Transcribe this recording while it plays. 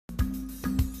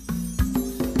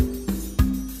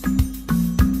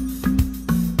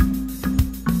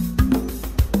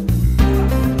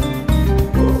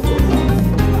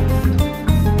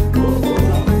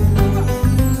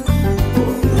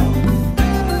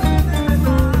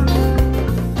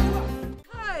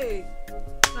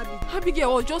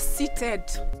Abigail was just seated,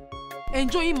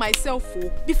 enjoying myself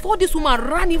before this woman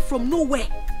ran in from nowhere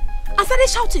and started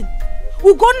shouting,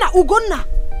 Ugonna, Ugonna.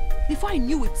 Before I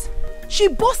knew it, she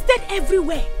busted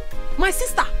everywhere. My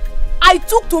sister, I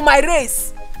took to my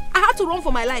race. I had to run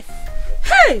for my life.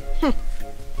 Hey!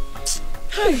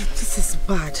 Hey, this is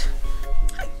bad.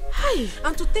 Hey.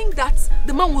 And to think that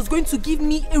the man was going to give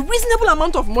me a reasonable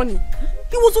amount of money.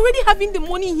 He was already having the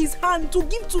money in his hand to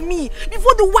give to me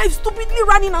before the wife stupidly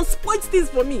ran in and spoiled things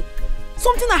for me.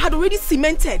 Something I had already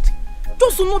cemented.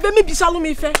 Just to know that maybe Shalom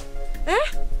Ife. Eh?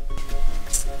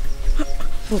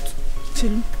 But,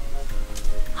 Chelu,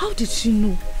 how did she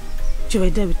know you were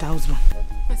there with her husband?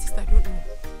 My sister, I don't know.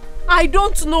 I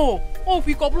don't know. Oh,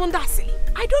 we got blonde silly.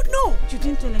 I don't know. You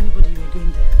didn't tell anybody you were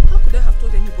going there. How could I have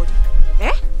told anybody?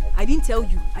 Eh? I didn't tell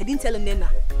you. I didn't tell Nena.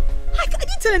 I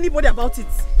didn't tell anybody about it.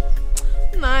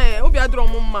 Nah, Obi Adro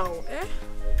Mama. Eh?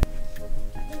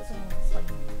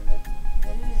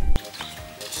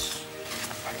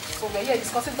 So we're here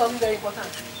discussing something very important.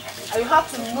 And you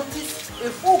have to notice a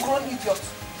full-grown idiot.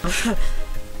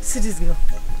 See this girl.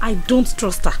 I don't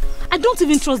trust her. I don't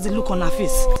even trust the look on her face.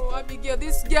 Oh, Abigail,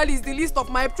 this girl is the least of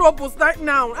my troubles right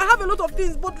now. I have a lot of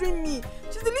things bothering me.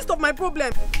 She's the least of my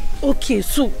problems. Okay,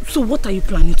 so what are you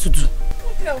planning to do?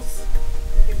 What else?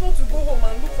 If not to go home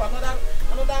and look for another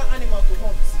animal to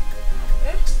hunt.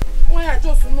 Eh? Why I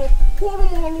just know?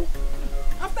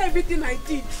 After everything I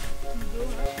did.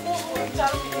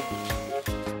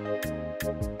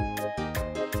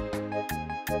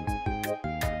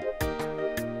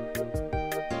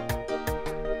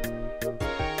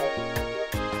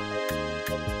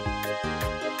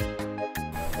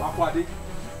 Akwadi,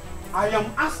 I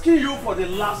am asking you for the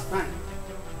last time.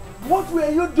 What were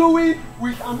you doing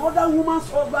with another woman's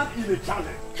husband in the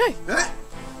channel? Hey! Eh?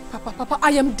 Papa,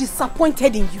 I am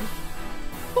disappointed in you.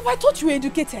 Papa, I thought you were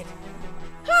educated.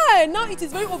 Hey, now it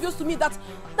is very obvious to me that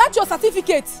your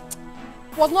certificate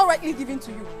was not rightly given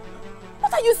to you.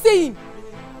 What are you saying?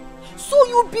 So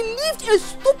you believed a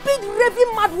stupid,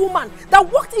 raving mad woman that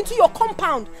walked into your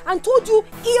compound and told you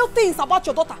ill things about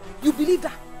your daughter? You believed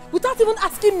her without even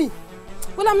asking me?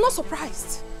 Well, I'm not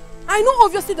surprised. I know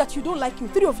obviously that you don't like me.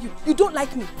 Three of you, you don't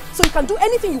like me. So you can do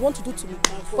anything you want to do to me.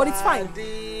 But it's fine.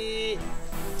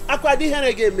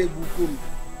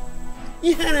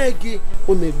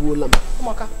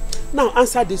 Now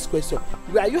answer this question.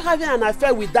 Were you having an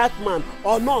affair with that man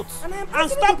or not?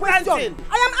 And stop ranting.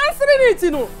 I am answering it,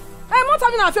 you know. I am not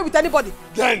having an affair with anybody.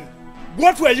 Then,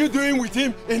 what were you doing with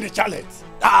him in the chalet?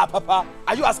 Ah, Papa,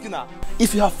 are you asking her?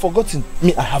 If you have forgotten,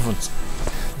 me, I haven't.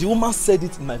 The woman said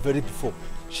it in my very before.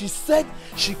 She said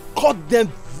she caught them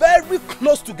very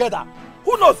close together.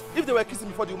 Who knows if they were kissing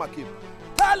before the woman came?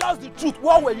 Tell us the truth.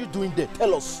 What were you doing there?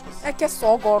 Tell us. Eke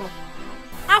so gone.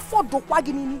 After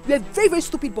Dokwagini, you're a very, very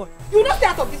stupid boy. You will not stay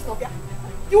out of this, Novia.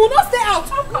 You will not stay out.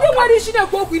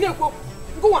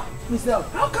 Go on. Mister,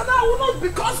 how can I will not?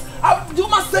 Because the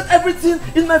woman said everything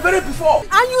in my very before.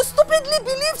 And you stupidly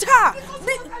believed her.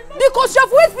 Because you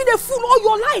have always been a fool all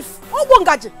your life. Oh,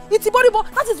 that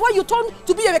is why you turned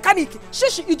to be a mechanic. So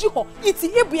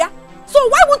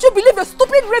why won't you believe a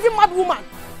stupid, raving mad woman?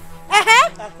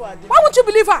 Why won't you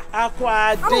believe her?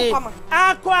 Akwadi.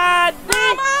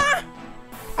 Mama!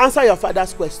 Answer your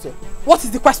father's question. What is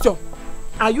the question?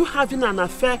 Are you having an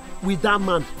affair with that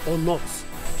man or not?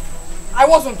 I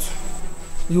wasn't.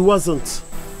 You wasn't.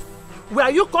 Were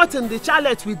you caught in the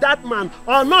chalet with that man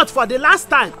or not for the last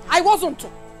time? I wasn't.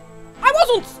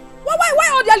 Why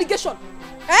all the allegation?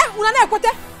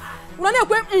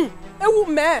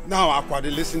 Now,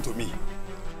 Akwadi, listen to me.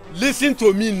 Listen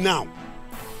to me now.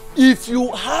 If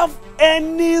you have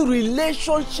any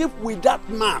relationship with that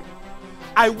man,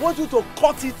 I want you to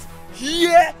cut it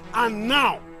here and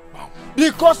now.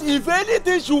 Because if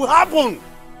anything should happen,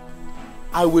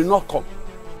 I will not come.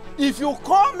 If you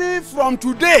call me from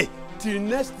today till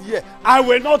next year, I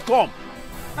will not come.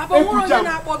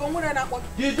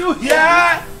 Did you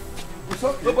hear?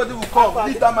 Nobody will come.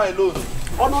 Leave that man alone.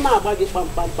 Oh no, no, Akwadi,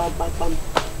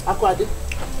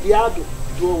 Diado,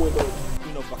 do with it.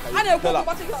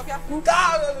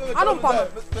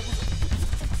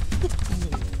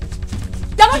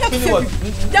 They're not here to save you.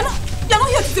 They're not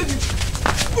here to save you.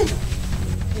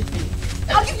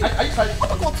 I'll give you. I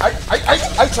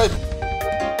tried.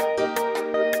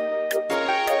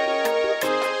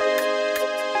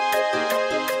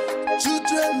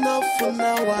 Children now for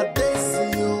nowadays,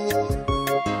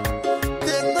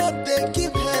 they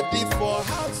keep heading for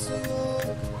house,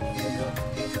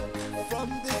 from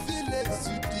the village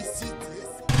to the city.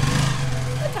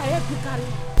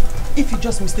 If you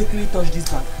just mistakenly touch this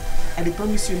bag, I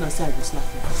promise you now say I go slap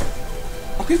you.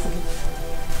 Okay, for me.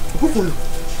 Who follow?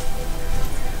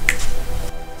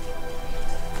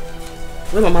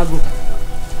 Where Mama go?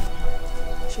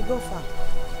 She go far.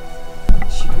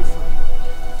 She go far.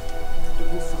 To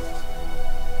go far.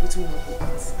 Between our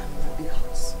beds and our big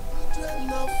house.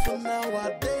 Enough for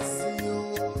nowadays, you.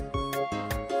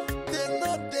 They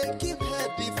know they keep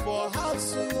head before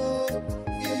house, you.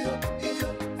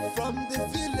 From the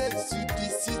village to the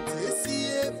city, see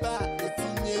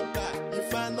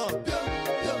if I know,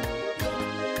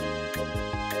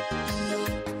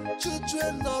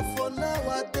 children not for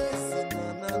nowadays,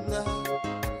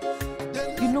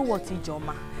 You know what,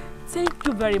 Ijoma? Thank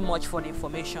you very much for the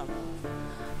information.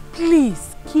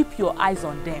 Please keep your eyes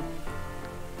on them.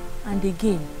 And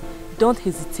again, don't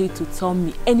hesitate to tell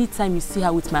me anytime you see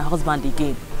her with my husband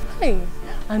again. Hey,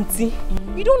 Auntie,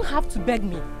 you don't have to beg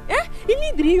me.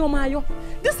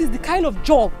 This is the kind of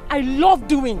job I love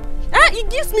doing. It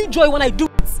gives me joy when I do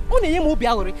it.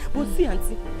 But see,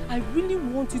 Auntie, I really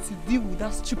want you to deal with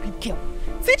that stupid girl.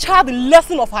 Teach her the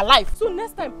lesson of her life. So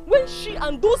next time, when she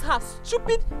and those her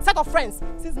stupid set of friends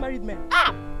sees married men,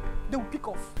 they will pick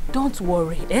off. Don't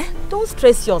worry, Don't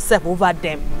stress yourself over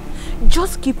them.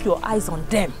 Just keep your eyes on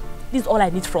them. This is all I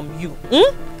need from you.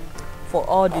 For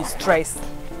all the stress.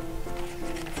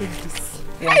 Take this.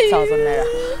 1,000 naira.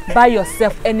 Buy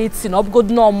yourself anything. Up good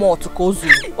no more to Kozu.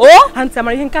 Oh?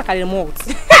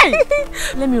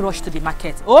 Let me rush to the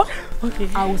market. Oh? Okay.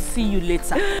 I will see you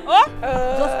later. Oh?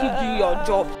 Just keep doing your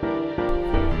job.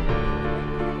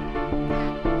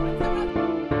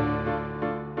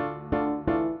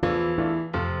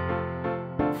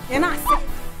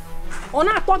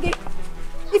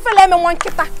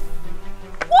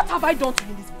 What have I done to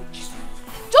you in this village?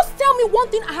 Just tell me one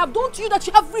thing I have done to you that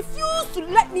you have refused to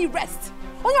let me rest.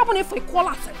 Have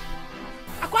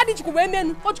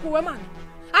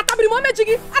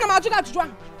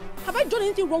I done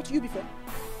anything wrong to you before?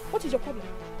 What is your problem?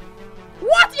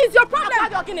 What is your problem?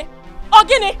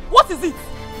 Ogene, what is it?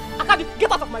 Akadi,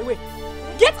 get out of my way.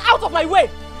 Get out of my way.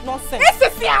 Nonsense.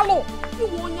 You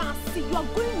are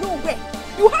going nowhere.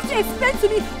 You have to explain to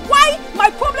me why my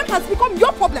problem has become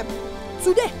your problem.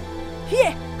 Today,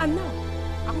 here, and now.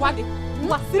 Akwade,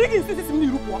 you are sitting in this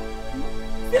Mirupua.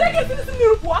 Sitting in this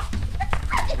Mirupua.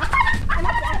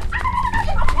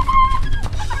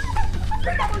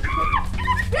 Bring that money.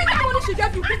 Bring that money she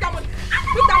gave you. Bring that money.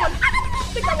 Bring that money.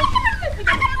 Bring that money. Bring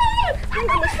that money.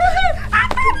 Bring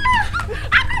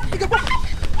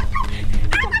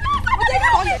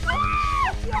that money.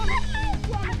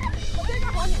 Bring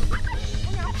that money.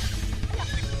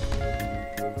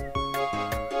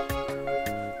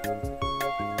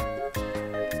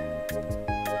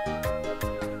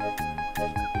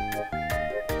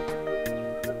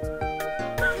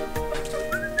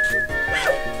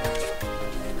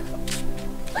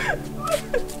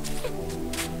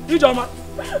 Ijoma,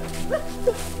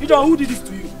 who did this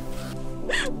to you?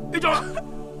 Ijoma,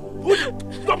 who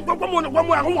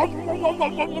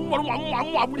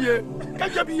did?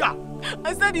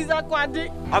 I said he's Akwade.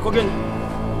 Akogen.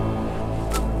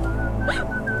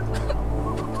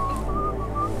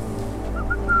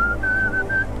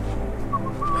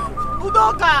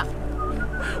 Udoka,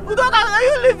 are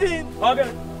you living? Okay.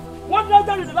 What did I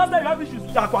tell you the last time you have issues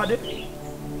with Akwade?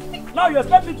 Now you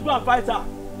expect me to go and fight her.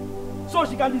 So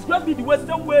she can describe me the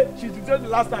same way she described the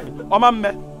last time.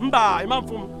 Omame, Mba, Imam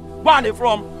from where are they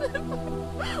from?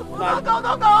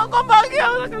 Come back here.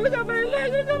 Look at my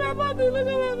leg. Look at my body. Look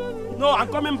at my body. No, I'm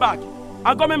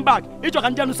coming back. Each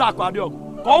can tell you Sakwadio.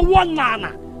 Go one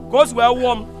nana. Goes well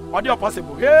warm. What is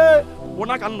possible? Hey,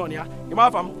 Wona can know ya.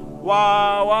 Imam from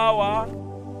wa.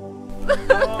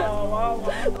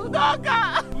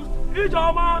 Udoka.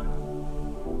 Ijoma.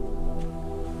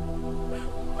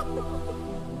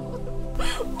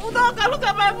 Udoka, look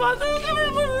at my body. Look at my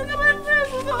body. Look at my face.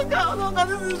 Udoka,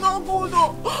 this is not good,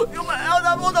 though. You're my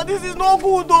elder brother. This is not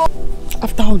good, though.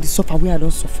 After all the suffer, we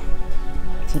don't suffer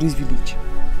for this village.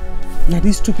 Now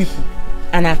these two people,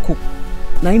 and I cook.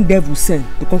 Now in devil send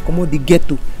to come out the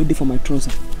ghetto to do for my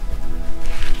trouser.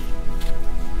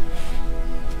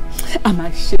 I'm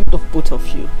ashamed of both of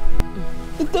you.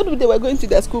 They told me they were going to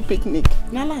their school picnic.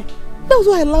 Now lie. That was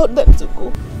why I allowed them to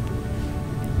go.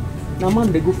 Now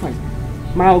man, they go find.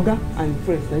 My Oga and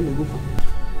friends, then they go find.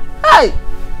 Hi!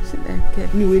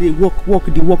 Me where they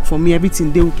work for me,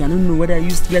 everything they okay. I don't know whether I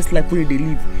use less like when they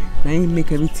leave. Now I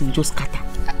make everything just scatter.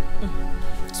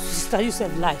 Sister, you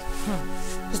said lie.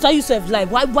 Sister, you said lie.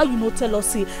 Why you not tell us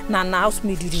say na house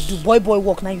me did you do? Boy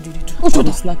work now you did it do. I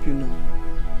will slap you now.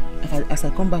 As I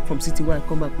come back from city where I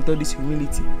come back with all this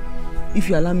humility. If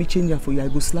you allow me change for you, I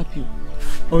go slap you.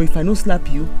 Or if I no slap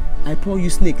you, I pour you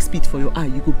snake spit for your eye,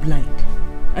 you go blind.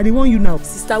 I didn't want you now.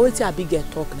 Sister, wait till a big girl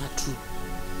talk na true.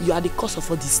 You are the cause of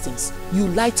all these things. You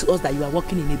lied to us that you are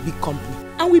working in a big company.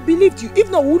 And we believed you. If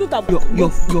not, we wouldn't have your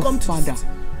father.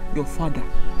 Your father.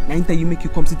 Now until you make you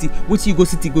come city. What you go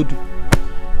city go do?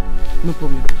 No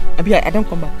problem. I don't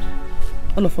come back.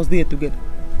 All of us there together.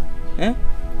 Eh?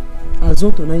 As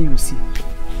on to now you will see.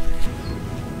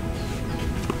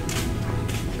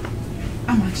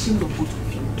 I'm ashamed of both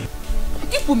of you.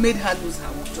 If we made her lose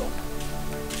her job.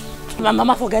 My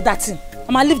mama forget that thing.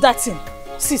 Mama leave that thing.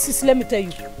 See, let me tell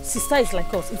you. Sister is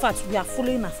like us. In fact, we are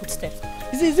following her footsteps.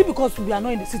 Is it because we are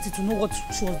not in the city to know what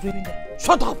she was doing there?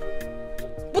 Shut up!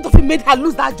 Both of you made her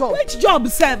lose that job. Which job,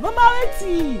 sir? Mama,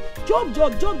 wait.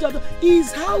 Job.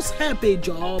 Is house help a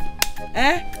job?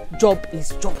 Eh? Job is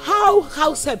job. How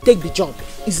house help take the job?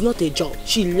 It's not a job.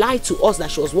 She lied to us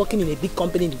that she was working in a big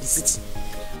company in the city.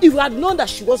 If we had known that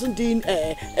she wasn't doing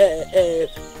a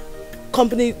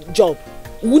company job,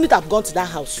 we wouldn't have gone to that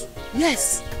house.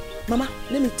 Yes. Mama,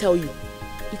 let me tell you,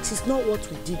 it is not what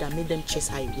we did that made them chase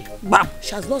her away. Bam!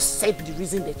 She has not said the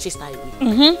reason they chased her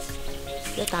away.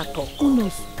 Let her talk. Who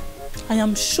knows? I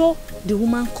am sure the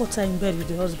woman caught her in bed with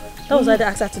the husband. That was why they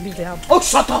asked her to leave the house. Oh,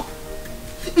 shut up!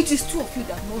 It is two of you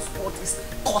that knows what is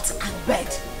caught and bed.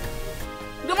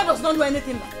 The woman does not know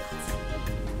anything like that.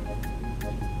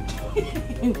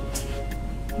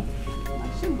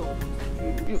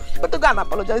 You better go and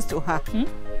apologize to her.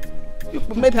 You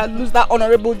made her lose that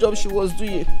honorable job she was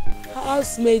doing.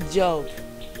 Housemaid job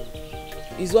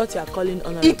is what you are calling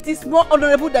honorable. It is more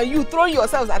honorable than you throwing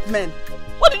yourselves at men.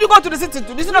 What did you go to the city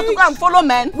to? Did you not to go and follow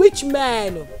men? Which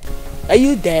man? Are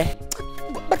you there?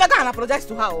 Better go and apologize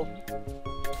to her. Oh.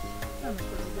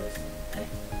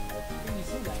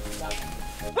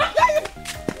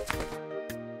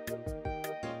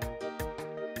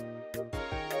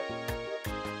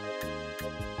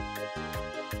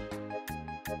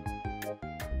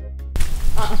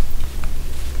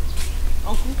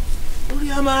 Uncle?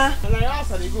 Uriama. And I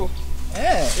asked her to go.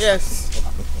 Eh? Yes.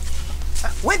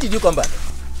 When did you come back?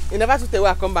 You never took the way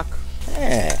I come back.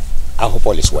 Eh. I hope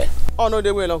all is well. Oh no,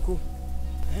 they will, Uncle.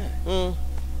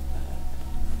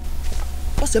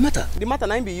 What's the matter? The matter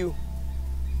now be you.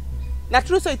 Now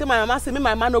true so you tell my mama say me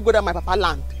my man no go to my papa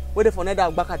land. Where they for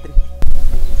another Ogbaka tree.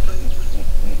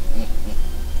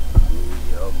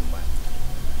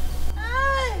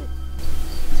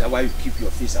 Is that why you keep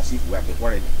your face as if we have been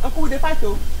quarreling? Uncle, they fight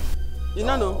though. You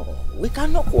don't know. We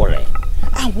cannot quarrel.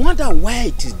 I wonder why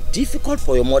it is difficult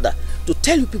for your mother to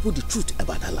tell you people the truth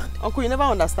about her land. Uncle, you never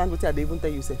understand what I even tell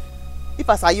you, sir. If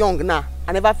as a young now,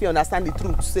 I never feel understand the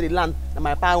truth. Say the land that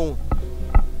my papa own.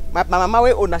 My mama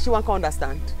way own, she won't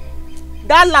understand.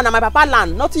 That land and my papa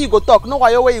land, nothing you go talk, no why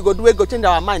you go do it, go change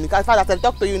our mind. Because as I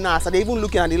talk to you now, so they even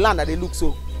looking at the land that they look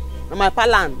so. And my papa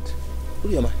land.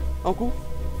 Uriama, Uncle,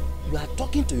 you are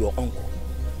talking to your uncle,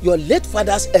 your late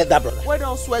father's elder brother. Why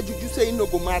don't swear juju say you no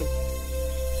go marry?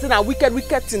 Say na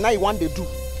wicked thing now you want to do.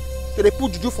 So they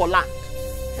put juju for land.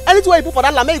 Anything you put for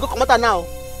that land, make you go come out now.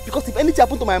 Because if anything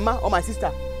happen to my mama or my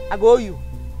sister, I go owe you.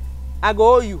 I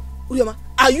go owe you. Uriama,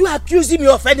 are you accusing me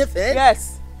of anything?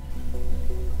 Yes.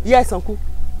 Yes, Uncle.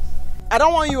 I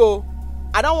don't want you. Oh.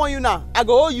 I don't want you now. I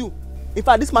go owe you. In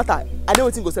fact, this matter, I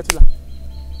don't think go settle her.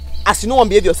 As you know, one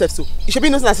behave yourself so. You should be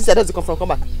innocent as sister doesn't come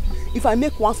back. If I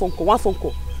make one phone call,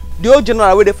 the old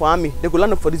general waiting for army, they go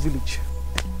land up for this village.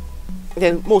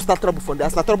 Then most start trouble for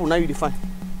that. Not trouble now you define.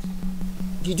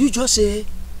 Did you just say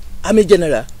army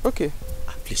general? Okay.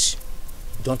 Please,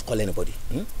 don't call anybody.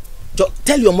 Just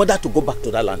tell your mother to go back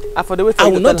to that land. I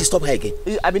will not disturb her again.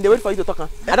 I've been waiting for you to talk. Huh?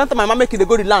 I don't tell my mom making the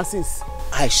go the land since.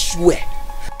 I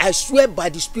swear by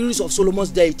the spirits of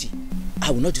Solomon's deity,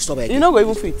 I will not disturb her again. You know go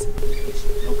even fit.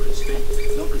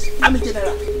 No Chris. Army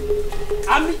general.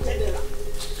 Army general.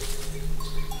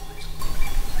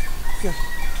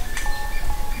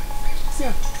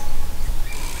 See.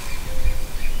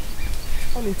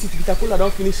 All in teeth, bitter cola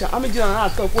don't finish. Army general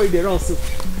has come for the run so.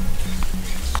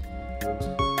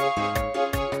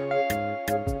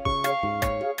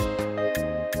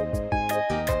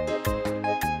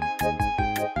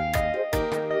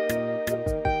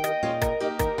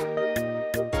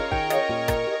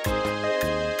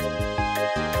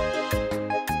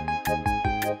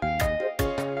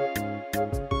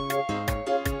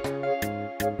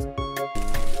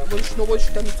 Nobody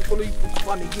should tell me to follow you to the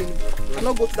farm again. I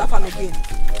not go to that farm again.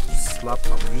 Slap,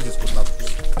 I'm using this to slap.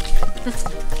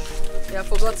 You have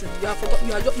forgotten.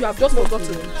 You have just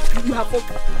forgotten. You have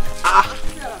forgotten.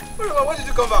 When did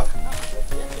you come back?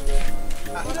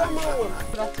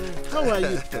 How are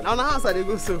you? Now the house I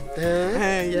go so.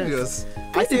 Yes.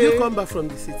 When did you come back from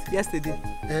the city? Yesterday.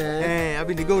 I've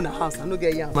been going to the house. I no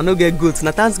get yam. I no get goats.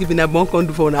 Na Thanksgiving I born come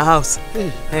do for the house.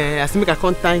 I say make I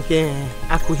come thank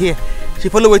Aku here. She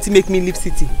follow wetin make me leave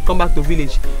city, come back to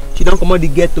village. She don't come out the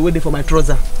ghetto wait for my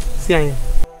trouser. See her.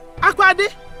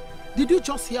 Akwade, did you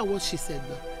just hear what she said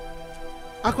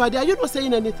now? Akwade, are you not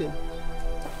saying anything?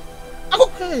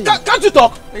 Hey. Can't you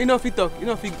talk? You know fit talk. You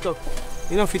know fit talk.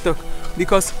 You know fit talk.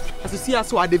 Because as you see her,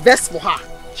 so I the best for her.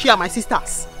 She are my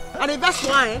sisters. And the best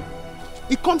for her,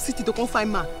 he come city to come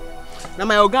find man. Now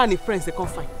my organic friends they come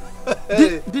find.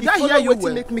 Did I hear you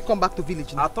well? Make me come back to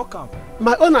village now? I talk him.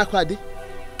 My own Akwade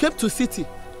came to city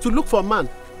to look for man.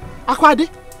 Akwade,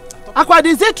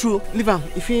 is it true? Leave him.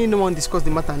 If you no one discuss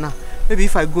the matter now, maybe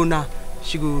if I go now,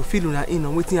 she go feel una in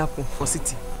on waiting happen for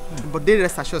city. But they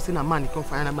rest assured saying a man he come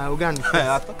find my organic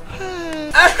friends.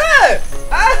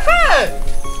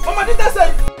 Mama, did I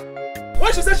say?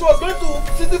 When she said she was going to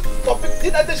city for people,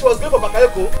 did I say she was going for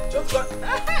Bakayoko? She was going,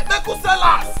 Beko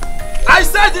sellers! I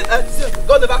said it!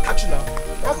 God never catch you now.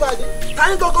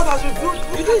 Thank God has revealed.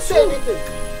 You didn't say anything.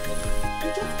 You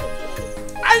just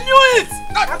I knew it!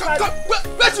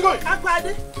 Where's she going?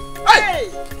 Akwade. Hey!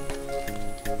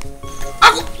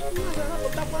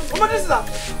 Mama, this is her.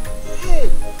 Hey!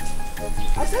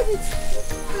 I said it.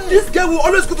 Hey. This girl will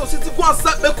always go to city, go and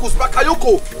set Bekus,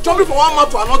 Bakayoko, jumping from one man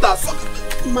to another. So,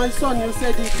 my son, you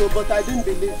said it, but I didn't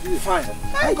believe you. Fine.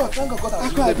 Thank God has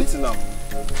revealed everything now.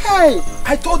 Hey!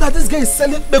 I told her this guy is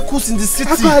selling Bekus in the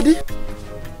city. Akwade.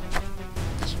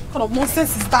 What kind of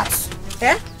nonsense is that?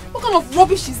 Eh? What kind of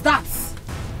rubbish is that?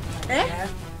 Eh?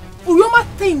 Uyoma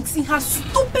thinks in her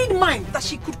stupid mind that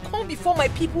she could come before my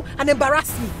people and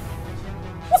embarrass me.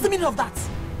 What's the meaning of that?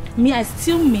 Me, I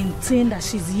still maintain that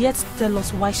she's yet to tell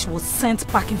us why she was sent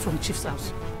packing from Chief's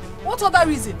house. What other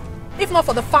reason? If not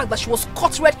for the fact that she was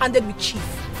caught red-handed with Chief.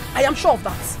 I am sure of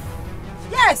that.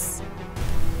 Yes!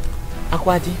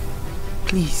 Akwade,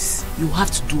 please, you have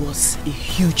to do us a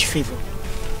huge favor.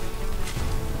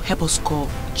 Help us call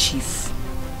Chief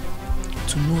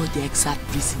to know the exact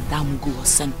reason that Mugo was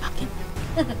sent packing.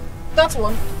 That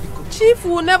one? Chief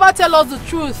will never tell us the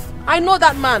truth. I know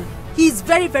that man. He is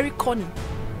very, very cunning.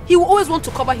 He will always want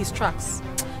to cover his tracks.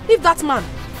 Leave that man.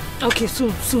 Okay, so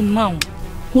now,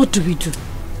 what do we do?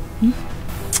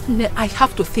 I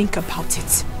have to think about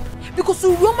it. Because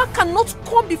Uyoma cannot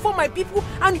come before my people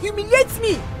and humiliate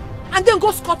me and then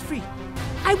go scot-free.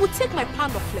 I will take my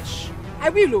pound of flesh. I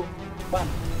will. Man,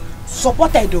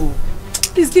 supported though.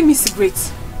 Please give me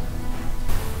cigarettes.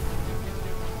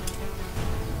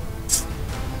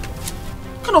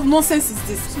 What kind of nonsense is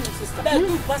this? Sister,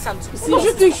 do pass am to me. What do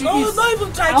you think she is? Don't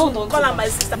even try to call her my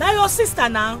sister. Now your sister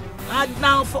now.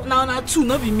 Now two,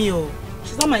 not be me. Oh.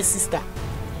 She's not my sister.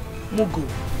 Mugo.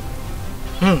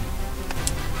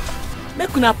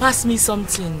 Make una pass me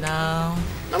something now.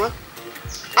 Mama,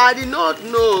 I did not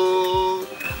know.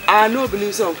 I no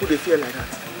believe someone could feel like that.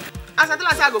 As I tell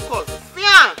her, I go call.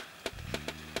 Fear.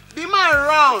 The man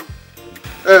around.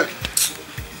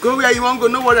 Go where you want to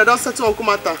go. No worry, I don't settle on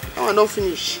Kumata. I want to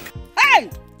finish. Hey!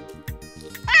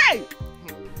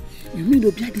 You mean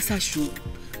to be at this show?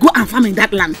 Go and farm in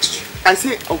that land. I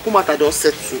say on Kumata don't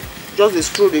settle. Just the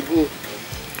stroll they go.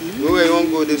 Go where you want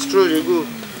to go. The stroll they go.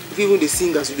 If even the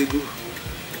singers they go.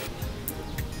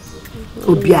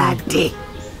 Obiade,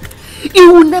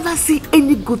 you will never see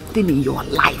any good thing in your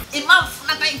life.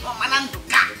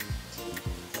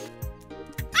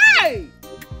 Hey!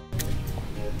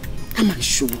 I'm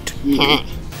assured. In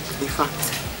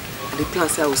fact, the plan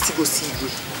say I will still go see you.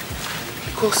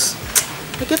 Because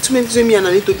I get too many things with me and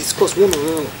I need to discuss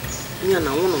one-on-one. Me and I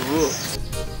one-on-one.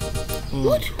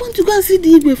 What do you want to go and see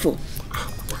the Igwe for?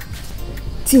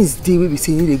 Things they will be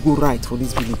saying they go right for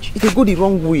this village. If they go the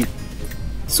wrong way.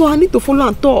 So I need to follow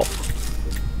and talk.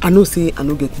 I know say I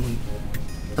don't get money.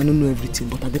 I don't know everything,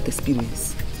 but I get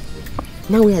experience.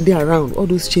 Now we are there around, all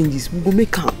those changes, we will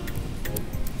make up.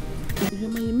 You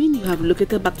mean you have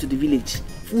relocated back to the village?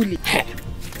 Fully?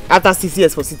 After 6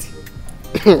 years for city.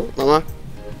 Mama,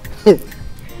 I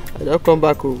don't come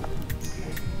back.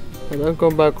 I don't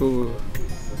come back.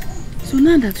 So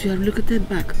now that you have relocated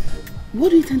back, what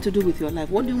do you intend to do with your life?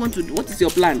 What do you want to do? What is your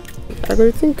plan? I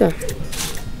will think.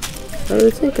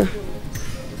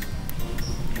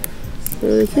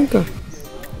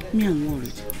 Me, I'm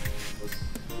worried.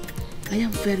 I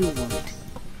am very worried.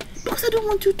 Because I don't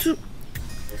want you to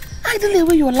idle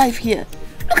away your life here.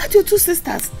 Look at your two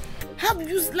sisters. How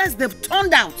useless they've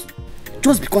turned out.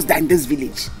 Just because they're in this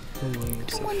village. I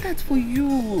don't want that for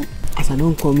you. As I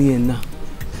don't come here now,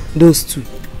 those two.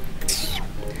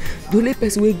 The only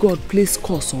person where God place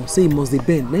curse on, say he must be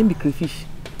bend, let me crayfish.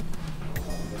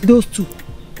 Those two.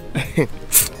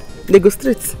 They go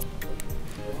straight.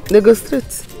 They go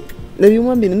straight. The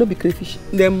human being no be crayfish.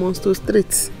 They must go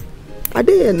straight. Are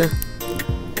they here now?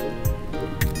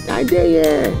 Are they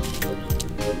here?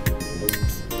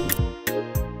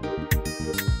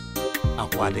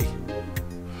 Akwade,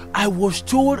 I was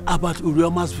told about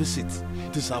Urioma's visit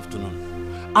this afternoon.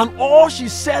 And all she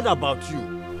said about you.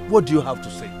 What do you have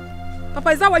to say?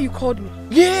 Papa, is that why you called me?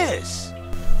 Yes.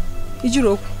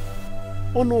 Ijiro.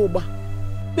 Oh no, Oba.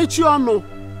 But you all know,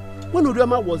 when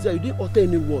Urioma was there, you didn't utter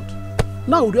any word.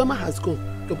 Now Urioma has gone.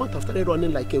 Your mouth have started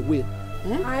running like a whale.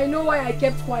 I know why I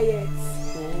kept quiet.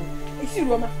 You see,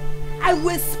 Urioma, I will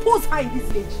expose her in this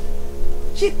village.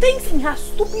 She thinks in her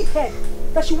stupid head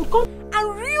that she would come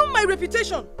and ruin my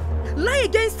reputation, lie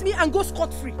against me and go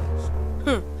scot-free.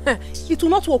 It will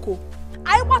not work.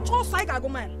 I watch all side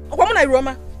man.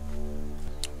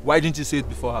 Why didn't you say it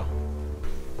before her?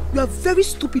 You are very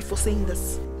stupid for saying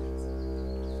this.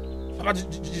 Papa,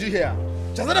 did you hear?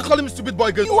 She started calling me stupid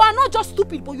boy girl. You are not just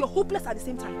stupid, but you're hopeless at the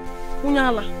same time.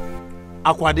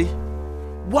 Akwade,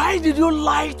 why did you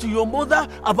lie to your mother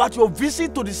about your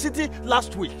visit to the city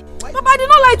last week? Papa, I did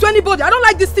not lie to anybody. I don't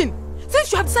like this thing.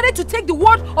 Since you have decided to take the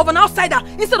word of an outsider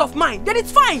instead of mine, then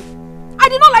it's fine. I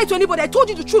did not lie to anybody. I told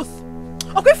you the truth.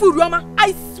 Okay, Furioma,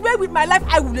 I swear with my life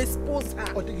I will expose her.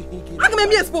 How can I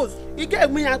be exposed?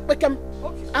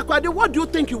 Akwade, what do you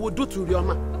think you would do to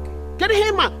Urioma? Get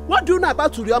him, what do you know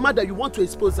about Urioma that you want to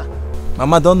expose her?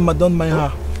 Mama, don't mind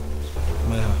her.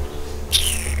 Mind her.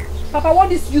 Papa, what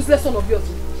this useless son of yours?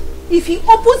 If he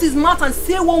opens his mouth and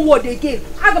say one word again,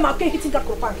 I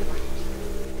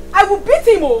will beat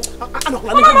him. Mama,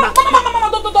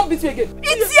 don't beat me again.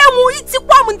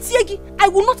 I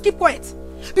will not keep quiet.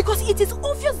 Because it is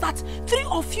obvious that 3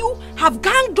 of you have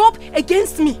ganged up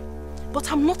against me.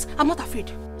 But I'm not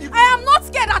afraid. I am not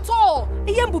scared at all.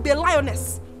 I am a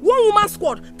lioness. One woman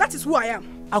squad. That is who I am.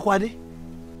 Akwade,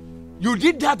 you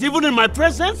did that even in my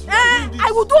presence?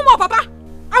 I will do more, Papa.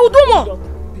 I will do more.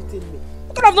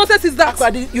 What kind of nonsense is that?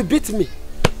 Akwade, you beat me.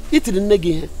 Eat the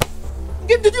negi.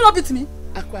 Did you not beat me?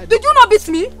 Akwade. Did you not beat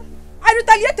me? I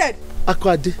retaliated.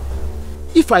 Akwade,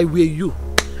 if I were you,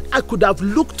 I could have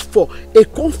looked for a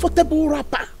comfortable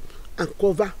wrapper and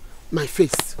cover my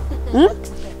face.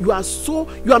 You are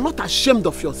not ashamed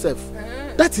of yourself.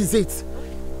 That is it.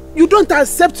 You don't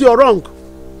accept your wrong.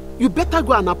 You better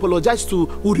go and apologize to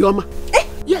Urioma.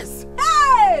 Yes.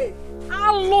 Hey!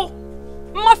 Hello.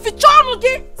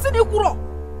 Mafichonugi sinikuro.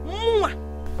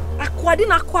 Akwadi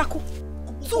na kwako.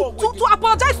 To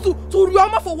apologize to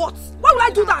Urioma for what? Why would I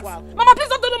do that? Mama, please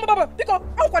don't tell me, Mama. Because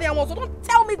don't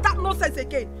tell me that nonsense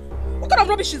again. What kind of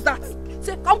rubbish is that?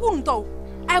 Say, I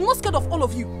am not scared of all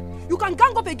of you. You can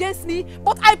gang up against me,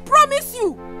 but I promise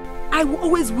you, I will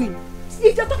always win.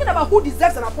 If you're talking about who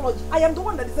deserves an apology, I am the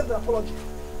one that deserves an apology.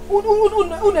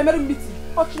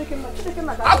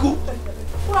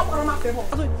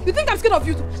 You think I'm scared of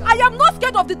you too? I am not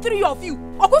scared of the 3 of you.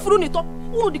 Don't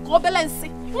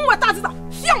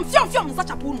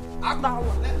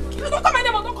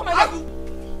come my name.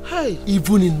 Hey,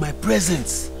 even in my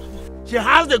presence, she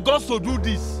has the guts to do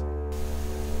this.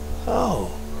 Oh,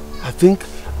 I think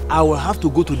I will have to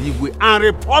go to the Igwe and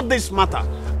report this matter.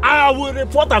 I will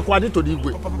report Akwade to the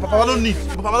Igwe. Papa, I don't need.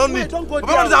 Papa, I don't need. Papa,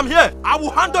 I'm here. I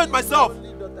will handle it myself.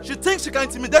 She thinks she can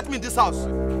intimidate me in this house.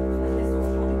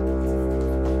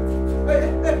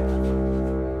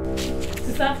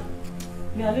 Sister,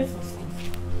 we are late for school.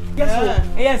 Yes,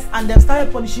 yes, and they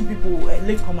started punishing people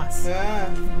latecomers.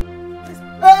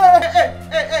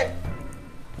 Hey!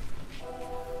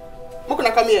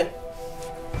 Mukuna, come here.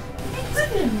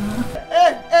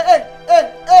 Hey!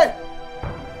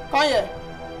 Come here.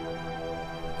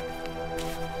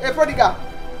 Hey, prodigal.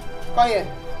 Come here.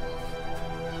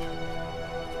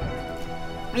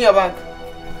 Bring your bag.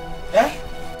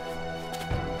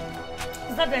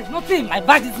 Sister, there's nothing in my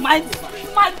bag. It's my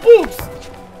boobs.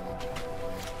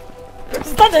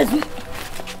 Sister, there's...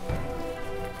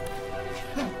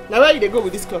 Now where you go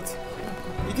with this cloth?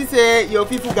 It is your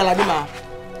people galadima.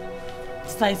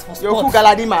 Sister, it's for sports. Your people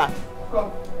galadima.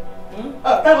 Come.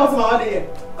 Tell us my money here.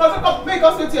 Come, make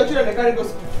us go to your children and carry go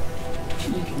school.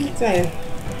 Time.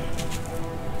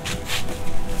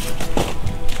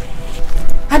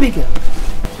 Abigail.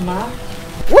 Ma?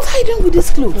 What are you doing with these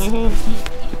clothes?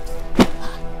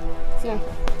 Yeah.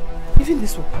 Even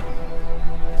this one.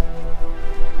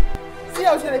 See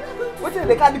how what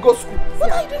they can't go school.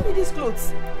 What are you doing with these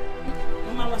clothes?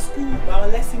 Mama, our school, our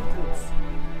lesson clothes.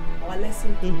 Our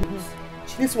lesson clothes.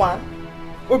 This one,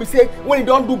 when we say when you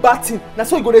don't do bad thing,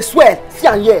 that's why you go to swear. See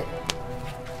and hear.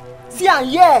 See and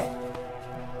hear.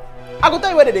 I go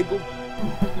tell you where they go.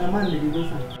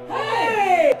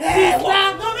 Hey!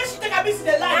 Sister! No, let's take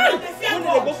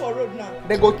for road now.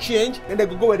 They go change, then they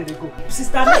go where they go.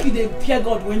 Sister, make you dey fear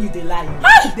God when you dey lie.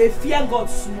 They fear God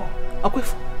small. Okay.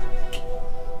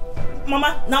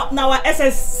 Mama, now our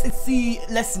SSC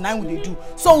lesson now we dey do.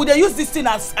 So we dey use this thing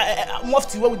as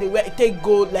mufti where we dey wear take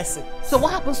go lesson. So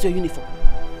what happens to your uniform?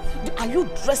 Are you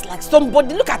dressed like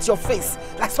somebody? Look at your face,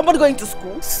 like somebody going to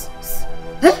school.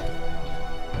 Huh?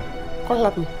 Come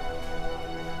slap me.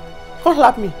 Come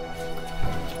slap me.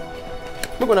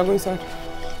 We're gonna go inside.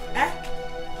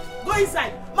 Go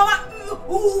inside. Mama,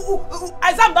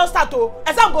 exam don't start oh.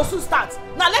 Exam go soon start.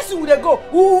 Now let's see where they go.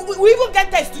 We even get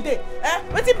test today.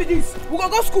 Wetin be this? We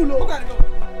go school oh. Okay, go.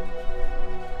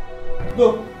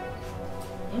 Go.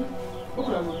 Where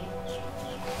could I go?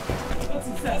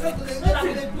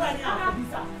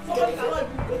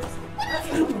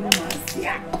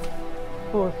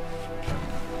 Oh,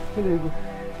 where did they go?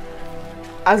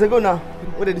 As they go now,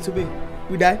 what did they disobey?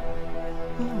 We die?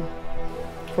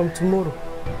 From tomorrow,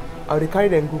 I will carry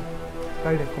them go.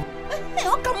 Carry them come. Hey,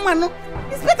 how come man?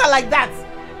 It's better like that.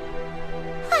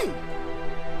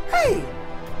 Hey.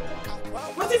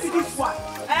 What if you this one?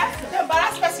 The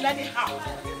embarrass person anyhow.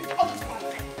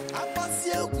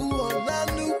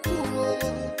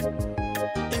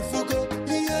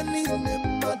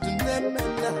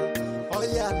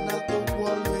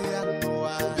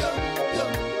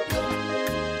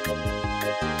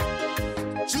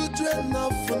 Children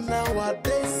of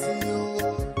nowadays,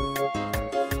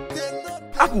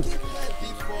 Aku.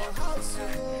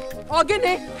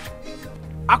 Ogene.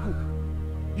 Aku,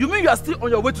 you mean you are still on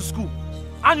your way to school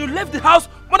and you left the house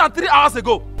more than 3 hours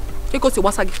ago?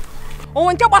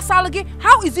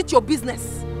 How is it your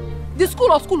business? The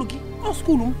school or school? Or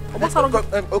school?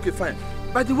 Okay, fine.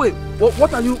 By the way,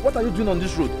 what are you doing on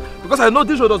this road? Because I know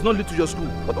this road does not lead to your school.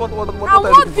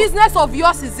 What business of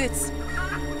yours is it?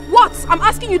 What? I'm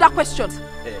asking you that question.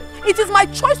 It is my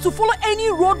choice to follow any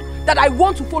road that I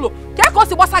want to follow.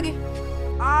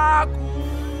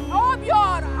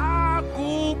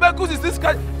 Aku. Bekus is this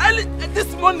guy. Early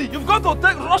this morning, you've got to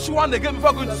take rush one again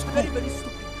before going to school. Very, very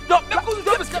stupid. No, Bekus,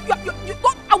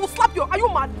 I will slap you. Are you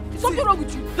mad? Is something wrong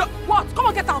with you? What? Come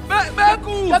on, get out.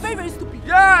 Bekus. You're very, very stupid.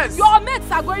 Yes. Your mates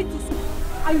are going to school.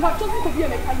 And you have chosen to be a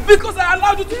mechanic. Because I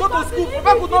allowed you to go to school.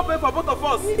 Papa could not pay for both of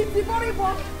us.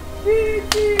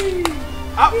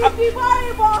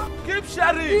 Keep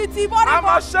sharing. I'm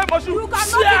ashamed of you. You cannot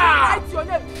even write your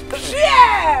name.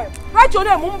 Share. Write your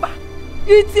name, Mumba.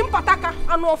 Itim pataka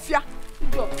anofia.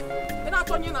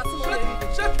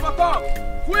 Shake Pata.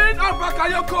 Queen of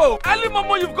Bakayoko. Early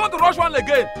mama, you've got to rush one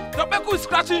again. The Beku is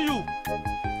scratching you.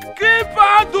 Keep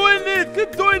on doing it.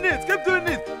 Keep doing it. Keep doing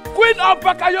it. Queen of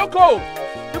Bakayoko.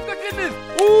 You're taking it.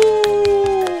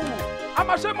 Ooh. I'm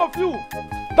ashamed of you.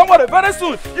 Don't worry. Very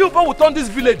soon, you will turn this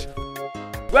village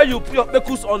where you put your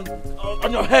Bekus on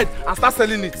your head and start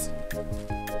selling it.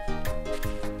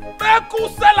 Beku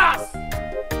sellers.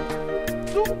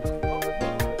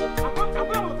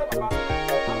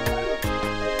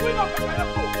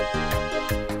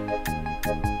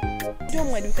 Don't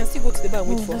mind, we can still go to the bar and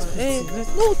wait for us. Hey,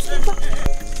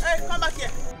 come back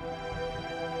here.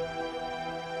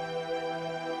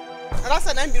 And that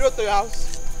side, I'm be road to your house.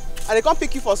 And they come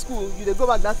pick you for school, you they go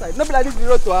back that side. Nobody like this be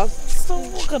road to house. So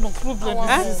what kind of problem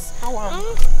is this?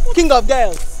 King of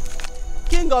girls.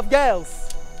 King of girls.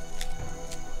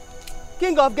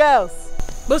 King of girls.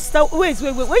 But sister, wait.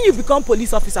 When you become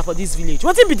police officer for this village,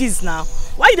 what be this now?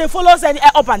 Why you dey follow us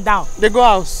up and down? They go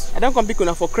house. I don't come pick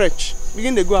una for crutch.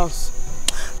 Begin they go house.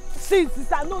 See,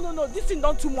 sister, no. This thing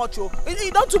done too much, oh.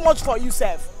 It done too much for you,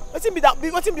 self. What's be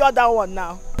the other one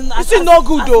now? This is no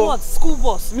good, though. What? School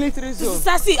boss. Military zone.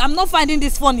 Sister, see, I'm not finding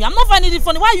this funny.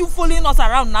 Why are you following us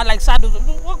around now like shadows?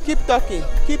 Keep talking.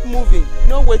 Keep moving.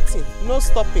 No waiting. No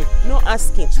stopping. No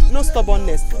asking. No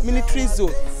stubbornness. Military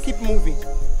zone. Keep moving.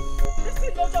 This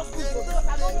thing don't just good, though.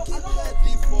 I don't know.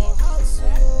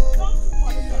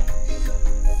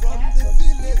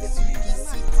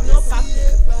 No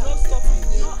passing. No stopping.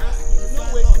 No asking. No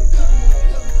waiting.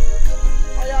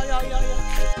 Yeah.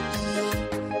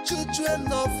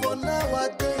 Children of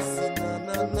nowadays,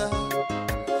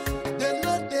 they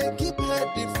know they keep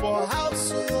heading for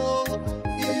house.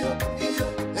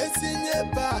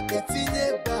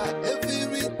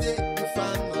 Every day, if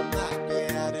I'm not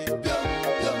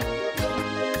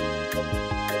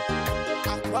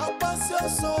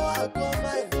so I go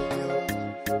my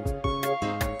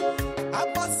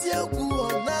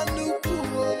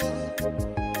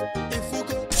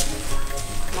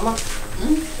Mama,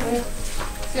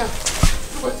 yeah,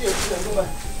 look what you're doing. Go back.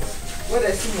 When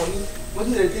I see money, what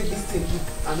did I take this thing?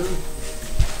 I don't know.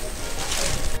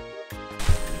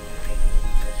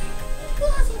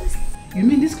 You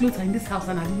mean these clothes are in this house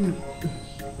and I didn't know?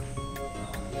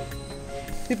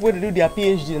 People when they do their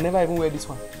PhD, they never even wear this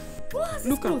one. What's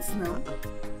these clothes now?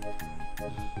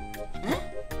 Eh?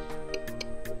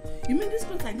 You mean these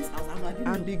clothes are in this house and I didn't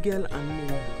know? Abigail and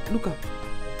me. Look at.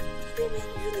 You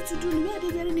need to do. Where are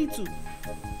they wearing it to?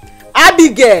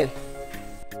 Abigail!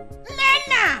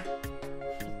 Nana!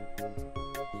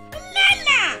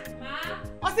 Ma?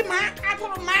 What's the ma? I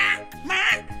told her ma.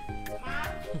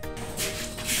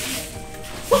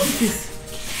 What is this?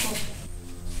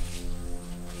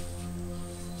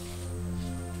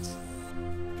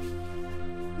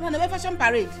 No, the fashion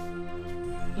parade.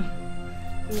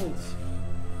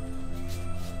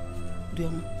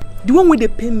 The one where they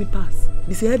pay me pass.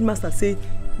 The headmaster say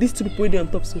these two people they on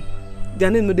top so their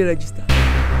name no they register. So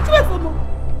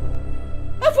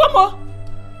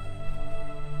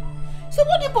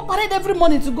what do you parade every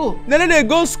morning to go? Then they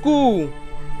go school.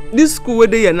 This school where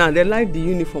they are now, they like the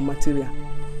uniform material.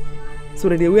 So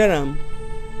that they wear them,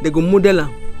 they go model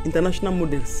them, international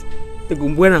models. They go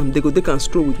wear them, they go take and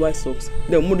stroll with white socks.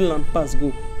 They model them, pass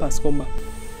come back.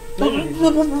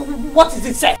 What is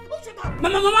it, sir?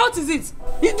 Mama, what is it?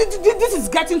 This is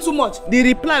getting too much. The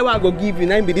reply I go give you,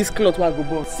 now be this cloth I go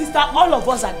burn. Sister, all of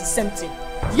us are the same thing.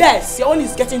 Yes, your own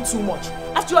is getting too much.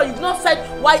 After all, you did not say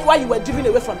why you were driven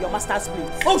away from your master's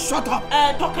place. Oh, shut up!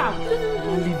 Talk out.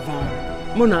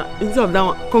 Mona, instead of that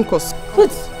one, concourse.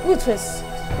 Wait first.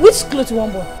 Which clothes you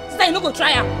want, boy? Sister, you no go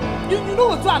try am. You know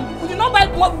what to am. You did not buy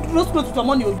those clothes with your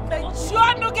money.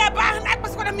 Sure, no get back. Like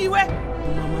what's gonna be where?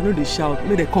 Mama, no they shout.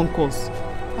 Make the concourse.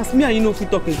 As me and you know if we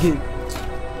talk again.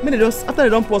 Make they just after they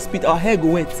don't pour spit, our hair go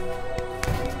wet.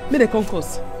 Make the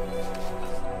concourse.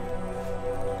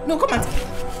 No, come on.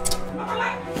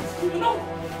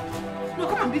 No,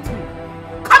 come and beat me.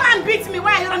 Come and beat me.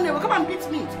 Why are you running away? Come and beat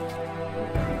me.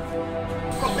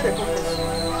 Come, make the concourse.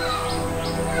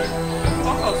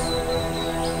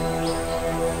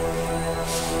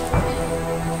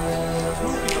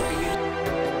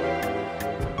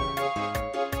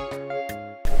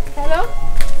 Hello?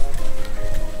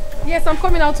 Yes, I'm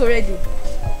coming out already.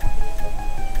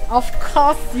 Of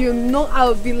course, you know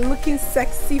I'll be looking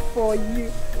sexy for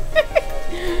you.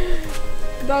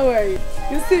 Don't worry,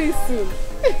 you'll see me soon.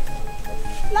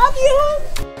 Love you!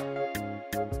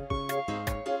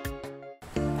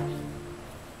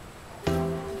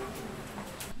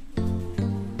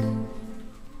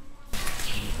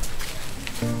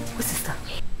 What sister?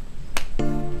 I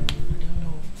don't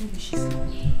know. Maybe she's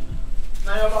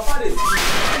now your papa is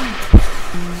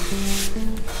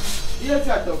yes,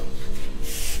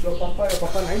 your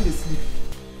papa now in the sleep.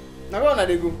 Now where are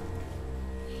they go?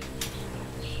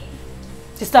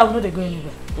 Sister, I know they go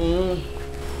anywhere.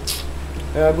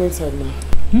 I are going inside now.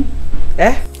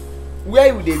 Eh?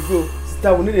 Where will they go?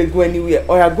 Sister, we know they go anywhere.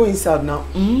 Or you are going inside now.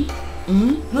 No,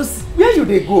 where you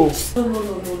they go?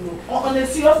 No. On a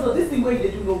serious note, this thing where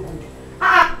they do no good.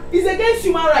 It's against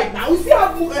human right now. We still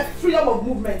have freedom of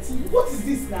movement. What is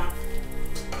this now?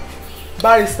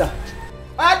 Barrister.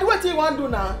 Do what you want to do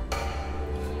now.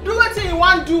 Do what you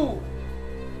want to do.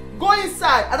 Go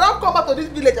inside. I don't come back to this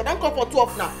village. I don't come for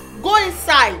 12 now. Go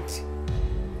inside.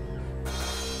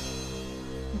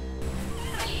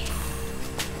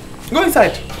 Go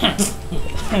inside.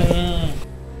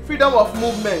 Freedom of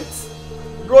movement.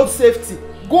 Road safety.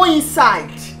 Go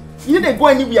inside. You need to go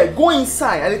anywhere. Go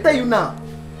inside. I tell you now.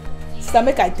 Sister,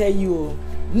 make I tell you.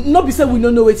 No be say we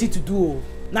don't know what to do.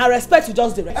 Now respect you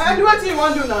just the rest. Do what you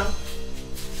want to do now.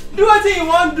 Do what you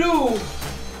want to do.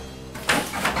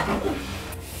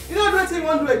 You don't do what you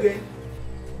want to do again.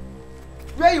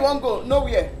 Where you want to go?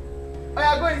 Nowhere.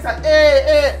 Oh, you go inside.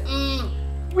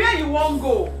 Where you want to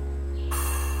go?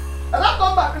 I'll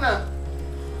come back now.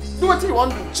 Do what you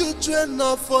want to do. Children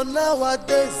of for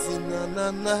nowadays,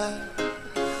 na.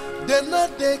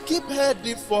 They keep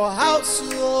heading for house,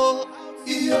 yo.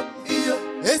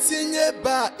 Etinye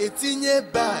ba,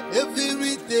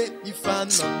 every day if I'm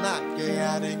not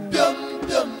getting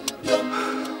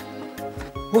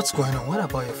What's going on? What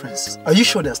about your friends? Are you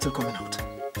sure they're still coming out?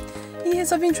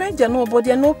 Yes, I've been trying their number, but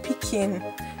they're not picking.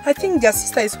 I think their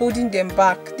sister is holding them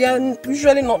back. They are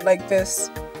usually not like this.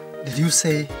 Did you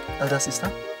say elder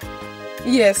sister?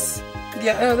 Yes,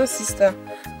 their elder sister.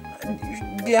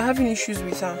 They are having issues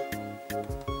with her.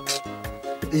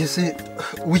 You see,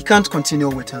 we can't continue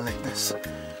waiting like this.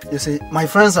 You see, my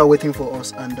friends are waiting for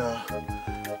us and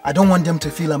I don't want them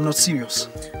to feel I'm not serious.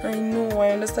 I know,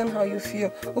 I understand how you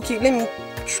feel. Okay, let me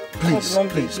please,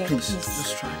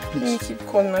 just try, please. Let me keep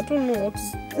calling. I don't know what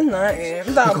is...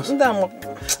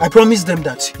 I promised them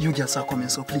that you girls are coming,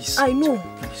 so please. I know.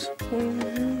 Please.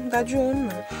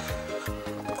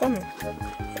 Come.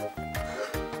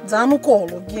 Zanu call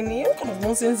again. What kind of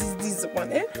nonsense is this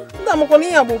one? I'm going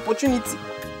to have opportunity.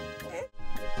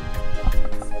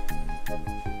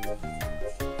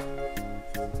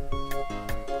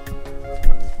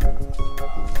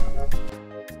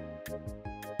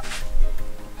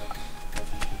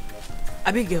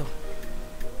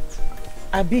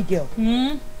 Abigail.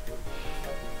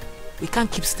 We can't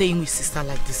keep staying with sister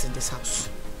like this in this house.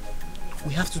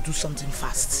 We have to do something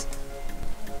fast.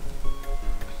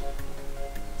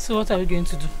 So what are we going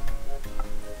to do?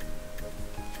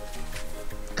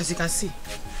 As you can see,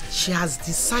 she has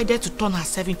decided to turn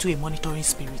herself into a monitoring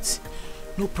spirit.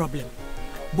 No problem.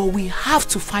 But we have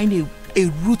to find a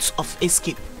route of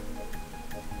escape.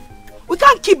 We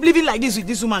can't keep living like this with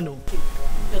this woman, no.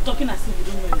 You're talking as if you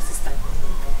don't know your sister.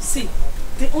 See,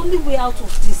 the only way out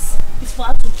of this is for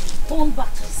her to return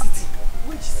back to the city.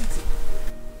 Which city?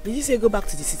 Did you say go back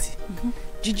to the city?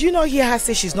 Did you not hear her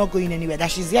say she's not going anywhere,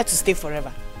 that she's here to stay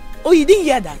forever? Oh, you didn't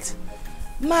hear that?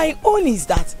 My own is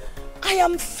that I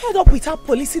am fed up with her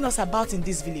policing us about in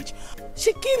this village.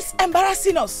 She keeps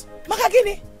embarrassing us.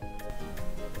 Makagini.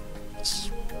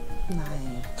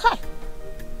 Hi.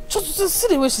 Just see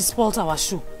the way she spoiled our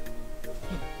show.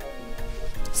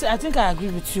 See, I think I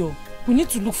agree with you. We need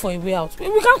to look for a way out.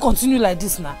 We can't continue like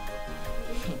this now.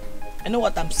 I know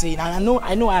what I'm saying, and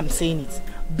I know I'm saying it.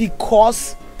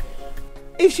 Because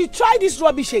if she try this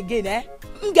rubbish again, I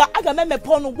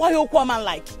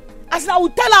like. As I will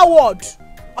tell her what.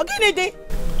 Okay,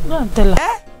 go and tell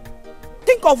her.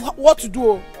 Think of what to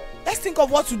do. Let's think of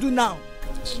what to do now.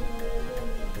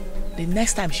 The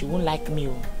next time she won't like me.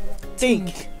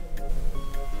 Think.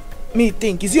 Me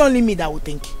think. Is it only me that will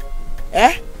think?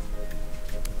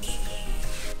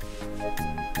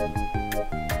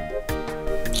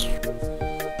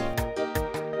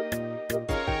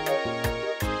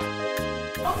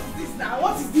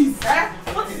 What is this?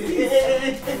 What is this?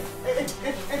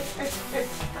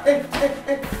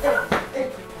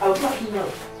 I will slap you now.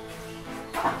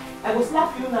 I will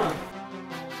slap you now.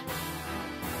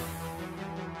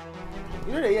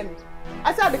 You know they hear me?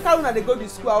 I said the car when they go to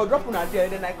school, I will drop on there,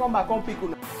 then I come back and pick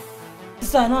on.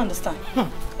 So I don't understand.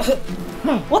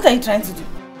 What are you trying to do?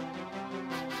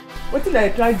 What did I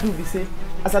try to do? We say,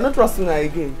 as I not trust her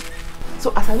again.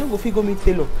 So as I don't go figure me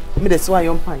tailor, me the swear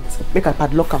young pants, make a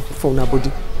padlock and for her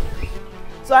body.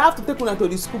 So I have to take her to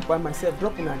the school by myself,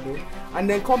 drop her there, and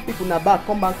then come pick her back,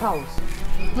 come back house.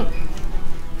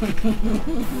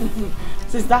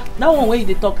 Sister, that one way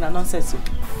they talk na nonsense.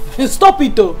 Stop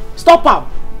it though. Stop her.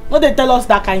 No, they tell us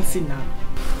that kind of thing now.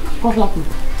 Come slap me.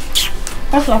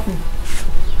 Come slap me.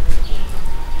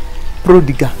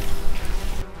 Prodigal.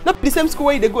 Not the same school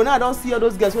where they go. Now I don't see all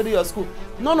those girls where they your school.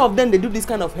 None of them they do this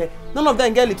kind of hair. None of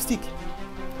them get lipstick.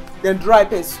 Then dry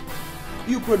pencil.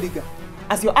 You prodigal.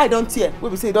 As your eye don't tear,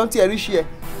 we say don't tear reach here.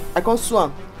 I can't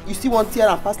swim. You still want tear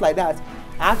and pass like that.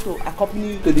 I have to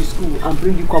accompany you to the school and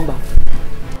bring you come back.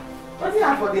 What's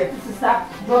it for there? Sister,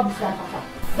 drop this guy, Papa.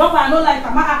 Drop her, I don't like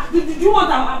her. Do you want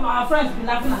our friends to be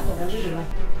laughing at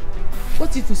us?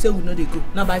 What if we say we know they go?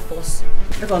 Not by force.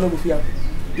 That's why I no go fear.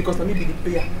 Because let me be the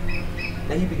payer.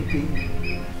 And he be the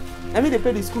payee. I mean they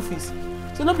pay the school fees.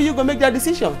 So not be you go make that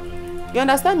decision. You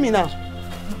understand me now?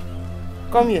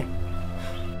 Come here.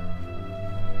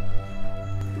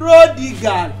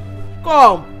 Prodigal.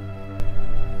 Come.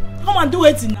 Come and do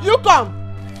it now. You come.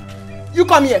 You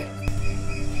come here.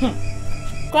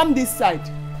 Come this side.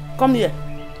 Come here.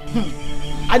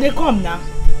 Are they come now?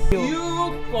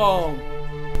 You come.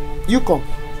 You come.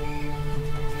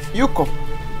 You come.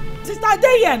 Sister,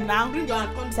 they here now. Bring your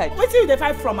hand. Come this side. Wait till they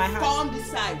fight from my house. Come this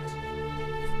side.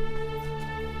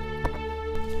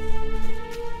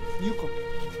 You come.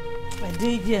 My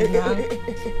day here now.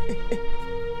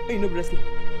 Hey, you know breast now.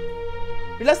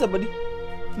 Relax your body.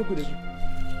 Look what they do.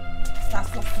 That's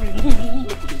not free.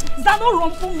 Is that not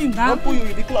rumple me now? Rumple you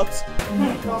with the cloth.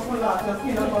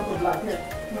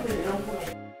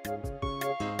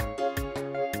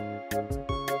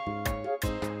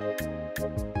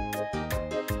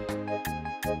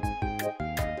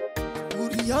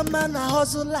 Uriyama na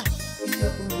hustler,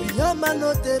 Uriyama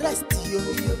no the rest,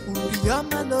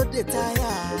 Uriyama no the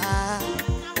tire.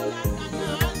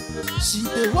 She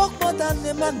dey work more than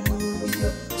the man.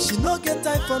 She no get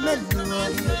time for men.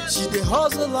 She dey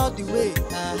hustle all the way.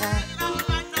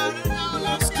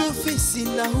 School fees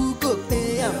in na who go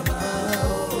pay am?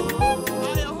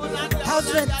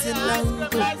 House rent in na who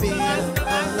go pay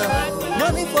am?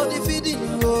 Money for the feeding,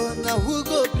 na who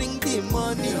go bring the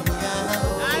money?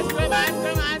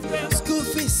 School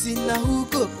fees in na who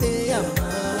go pay am?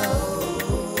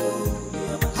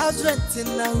 House rent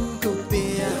in na who go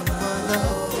pay am?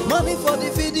 Money for the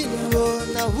feeding, oh,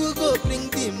 now who go bring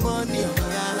the money?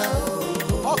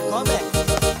 Oh, come back.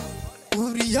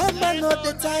 Uriyama no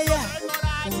the tire,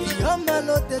 Uriyama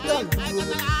no the dog,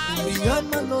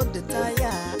 Uriyama no the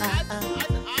tire.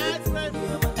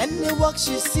 Any work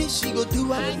she see, she go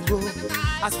do and go.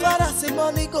 As far as the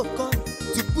money go come,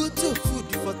 to put to food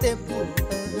for table.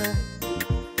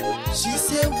 She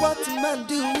say what man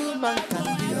do, woman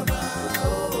can do.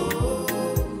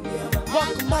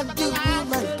 What man do,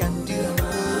 woman can do.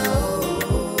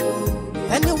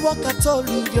 Any work at all,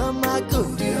 you're my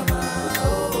good.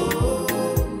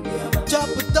 Job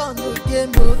done,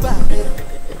 game over.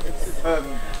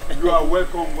 You are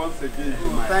welcome once again to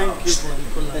my Thank you for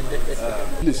the call.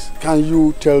 Please, can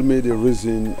you tell me the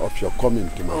reason of your coming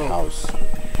to my house?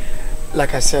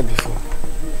 Like I said before,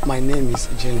 my name is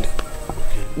Jendo.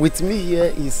 With me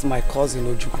here is my cousin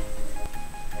Ojuku.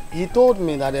 He told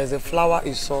me that there's a flower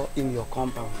he saw in your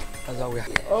compound. That's why we are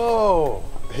here. Oh,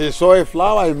 he saw a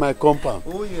flower in my compound.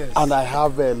 Oh yes. And I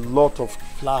have a lot of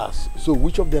flowers. So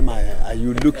which of them are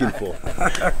you looking for?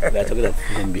 We are talking of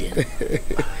Gombe.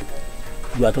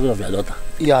 You are talking of your daughter.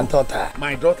 Your daughter.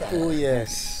 My daughter? Oh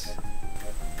yes.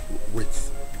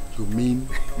 Wait, you mean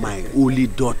my only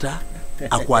daughter?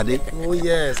 Akwade? Oh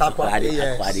yes, Akwade,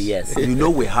 yes. Akwade, yes. You know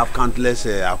we have countless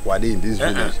Akwade in this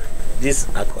village. This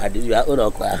Akwade, you are own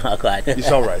Akwade.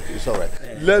 It's all right, it's all right.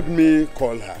 Let me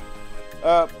call her.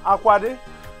 Akwade?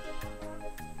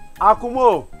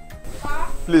 Akumo?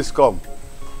 Please come.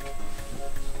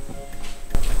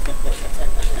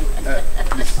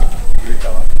 Please, drink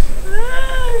our.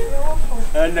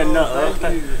 No.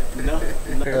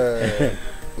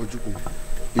 Ojuku,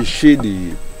 is she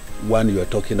the one you are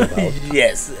talking about?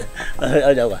 Yes.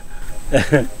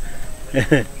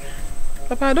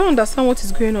 Papa, I don't understand what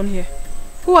is going on here.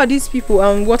 Who are these people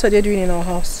and what are they doing in our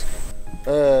house?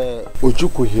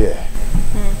 Ojuku here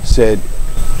said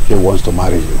he wants to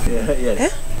marry you.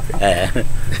 Yes.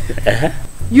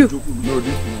 You? No,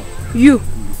 this one. You?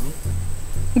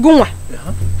 Gunwa?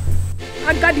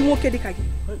 Agadi Mokedikagi.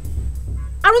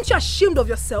 Aren't you ashamed of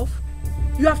yourself?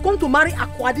 You have come to marry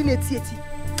Akwadi Netieti.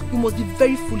 You must be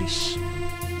very foolish.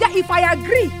 Yeah, if I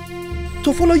agree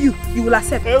to follow you, you will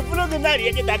accept. You're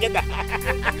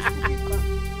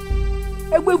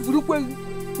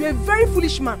a very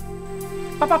foolish man.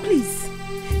 Papa, please,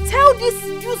 tell these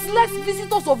useless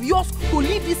visitors of yours to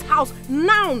leave this house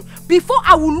now before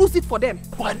I will lose it for them.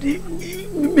 You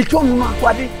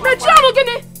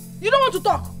don't want to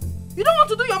talk. You don't want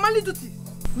to do your manly duty.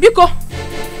 Biko,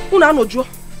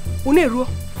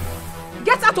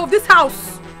 get out of this house.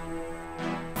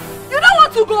 You don't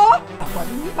want to go?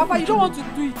 Papa, you don't want to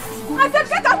do it. I said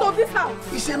get out of this house.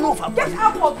 It's enough. Get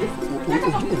out of this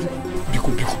house. Biko.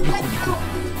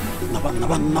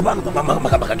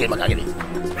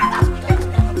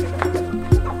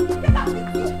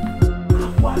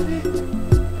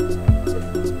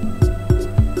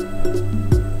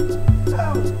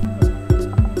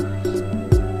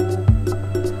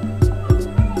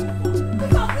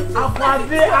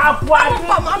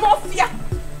 Papa, I'm not fear.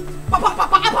 Papa,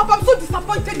 I'm so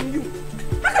disappointed in you.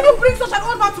 How can you bring such an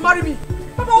old man to marry me?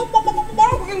 Papa,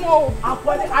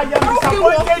 I am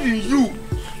disappointed in you.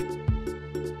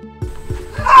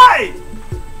 Hey!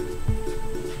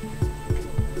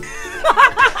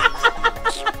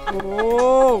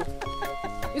 Oh,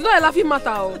 it's not a laughing matter.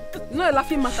 Oh. It's not a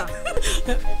laughing matter.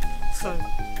 Sorry.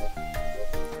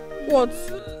 What?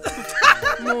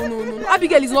 No.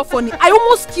 Abigail is not funny. I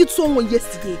almost killed someone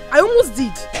yesterday. I almost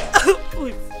did.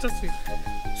 Wait, just wait.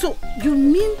 So, you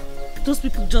mean those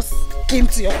people just came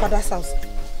to your father's house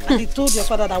and they told your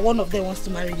father that one of them wants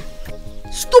to marry you?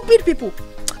 Stupid people.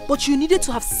 But you needed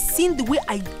to have seen the way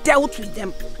I dealt with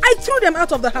them. I threw them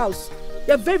out of the house.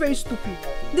 They're very, very stupid.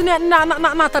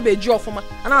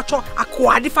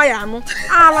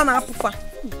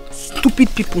 Stupid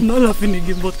people. Not laughing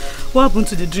again, but what happened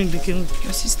to the drink they came with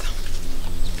your sister?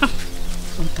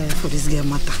 I'm tired for this girl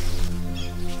matter.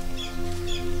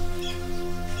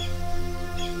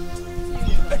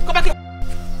 Come back here.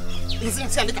 Listen,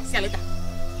 see you later.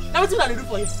 Now what do they do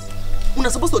for you? When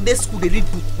I'm supposed to day school, they read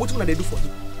book. What do they do for you?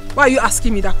 Why are you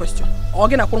asking me that question?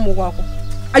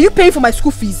 Are you paying for my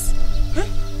school fees?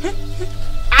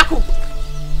 Aku,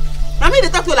 I mean they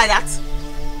talk to you like that.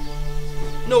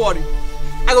 No worry.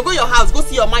 I go your house, go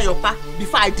see your man, your pa,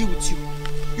 before I deal with you.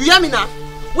 You hear me now?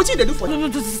 What did they do for you?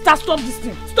 No, stop this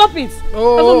thing. Stop it.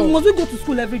 Oh. Must we go to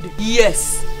school every day?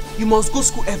 Yes, you must go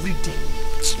school every day.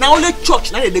 Now only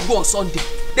church, now they go on Sunday.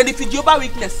 Then if you Jehovah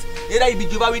Witness, either you be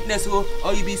Jehovah Witness or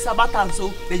you be Sabbath,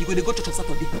 so then you go church on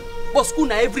Saturday. But school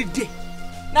now every day.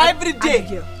 Now every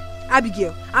day.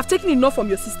 Abigail, I've taken enough from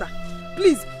your sister.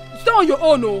 Please, Stay on your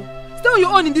own, oh. Stay on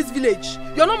your own in this village.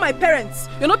 You're not my parents.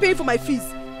 You're not paying for my fees.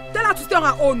 Tell her to stay on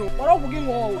her own, oh.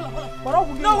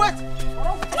 No, wait.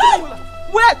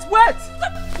 Wait.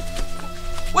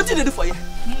 What did they do for you?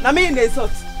 Now me in the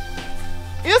insult.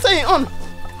 You say you own. Her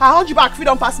hunchback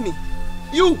freedom pass me.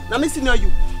 You, now me senior you.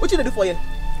 What did they do for you?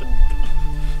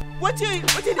 What did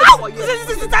they do for you?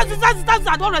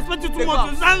 I don't respect you too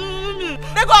much.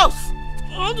 They go house.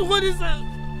 I want to go this side.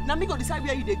 Now me go decide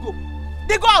where you they go.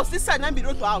 They go house this side, now be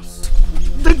road to house.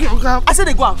 Thank you, Uncle. I said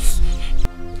they go house.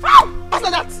 How? Pass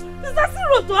like that. Is that still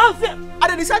road to house here? I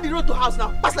then decide the road to house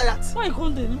now. Pass like that. Why you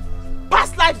can't do?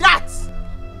 Pass like that.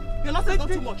 You're not saying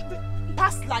too much.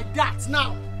 Pass like that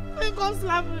now. You can't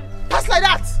slap me. Pass like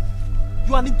that.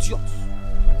 You are an idiot.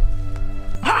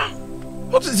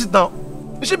 What is it now?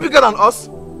 Is she bigger than us?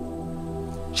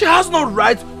 She has no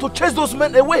right to chase those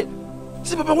men away.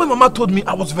 See, Papa, when Mama told me,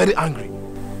 I was very angry.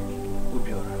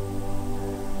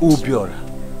 Obiora.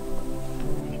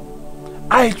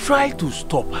 I tried to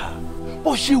stop her,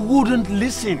 but she wouldn't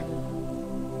listen.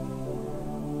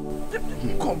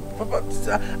 Come, Papa,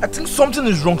 I think something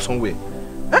is wrong somewhere.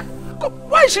 Eh? Come,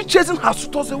 why is she chasing her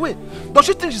suitors away? Does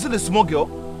she think she's still a small girl?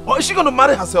 Or is she going to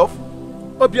marry herself?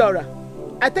 Obiora,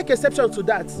 I take exception to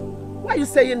that. Why are you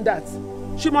saying that?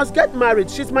 She must get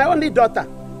married. She's my only daughter.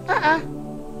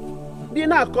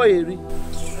 Dina Koyeri.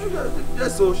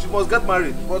 Yes, so she must get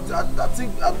married. But I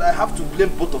think I have to blame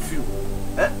both of you.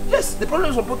 Eh? Yes, the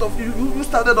problem is on both of you. You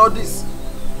started all this.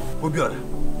 Obiora,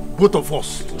 both of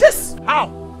us. Yes. How?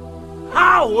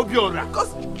 How, Obiora?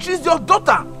 Because she's your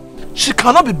daughter. She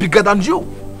cannot be bigger than you.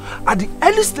 At the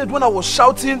early stage when I was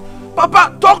shouting,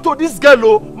 Papa, talk to this girl,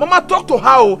 oh. Mama, talk to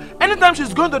her, oh. Anytime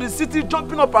she's going to the city,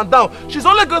 jumping up and down, she's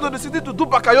only going to the city to do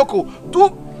bakayoko, do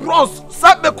runs,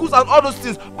 sabekus and all those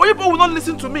things. But people will not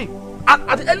listen to me. And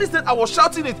at the early stage, I was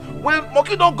shouting it. When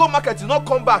Moki don't go market, you not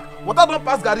come back. Water don't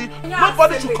pass Gary.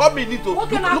 Nobody should come in it.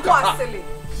 Look at her.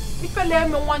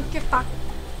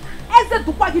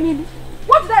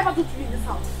 What did I ever do to you in this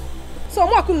house? So,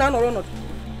 what's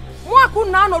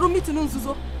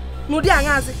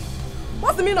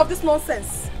the meaning of this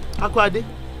nonsense? Akwade,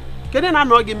 can you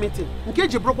not get meeting? In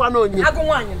case you broke one on you.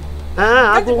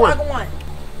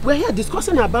 We're here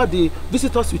discussing about the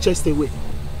visitors we chased away.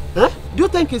 Huh? Do you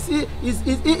think it's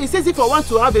easy for one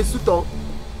to have a suitor?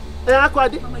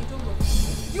 Akwade? Mama, you don't know.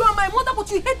 You are my mother, but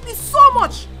you hate me so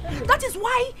much. That is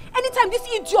why anytime this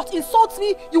idiot insults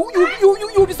me,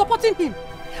 you'll be supporting him.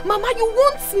 Mama, you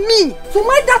want me to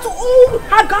marry that old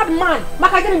haggard man,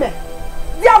 Makagenime,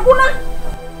 the Aguna?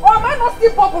 Or am I not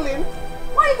still bubbling?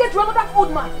 Why you get to another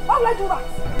old man? Why will I do that?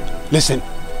 Listen,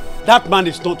 that man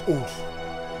is not old.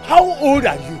 How old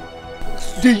are you?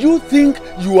 Do you think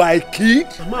you are a kid?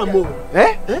 Mamo.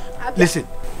 Eh? Listen,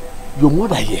 your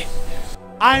mother here.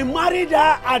 I married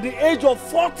her at the age of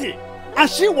 40 and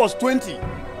she was 20.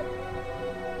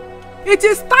 It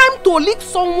is time to lick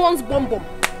someone's bum bum.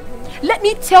 Let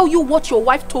me tell you what your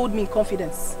wife told me in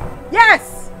confidence.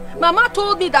 Yes! Mama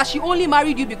told me that she only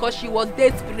married you because she was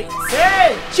desperate.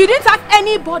 Hey! She didn't have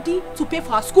anybody to pay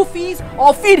for her school fees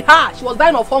or feed her. She was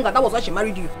dying of hunger. That was why she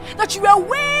married you. That you were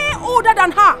way older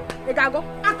than her. You said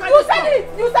it!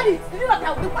 You said it! Did you not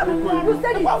tell me? You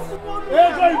said it!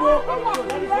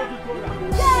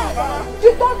 Yeah!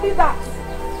 You told me that!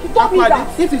 You told me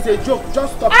that! If it's a joke,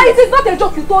 just stop it is not a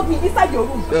joke, you told me inside your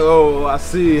room. Oh, I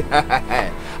see. I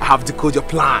have decoded your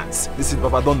plans. Listen,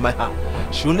 Papa, don't mind her.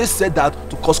 She only said that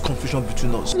to cause confusion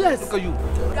between us. Yes. Look at you.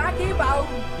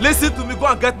 Listen to me, go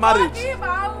and get married. I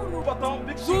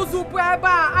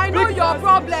know your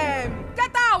problem.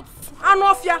 Get out.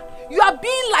 Anofia, you are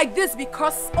being like this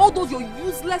because all those your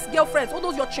useless girlfriends, all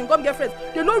those your chingom girlfriends,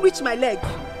 they don't reach my leg.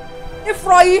 If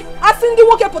Roy, I think they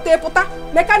won't get pota,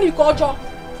 mechanic ojo.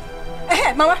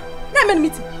 Eh, Mama, now I'm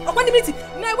meeting. Now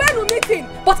we're meeting.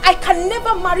 But I can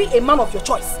never marry a man of your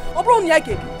choice. Now I'm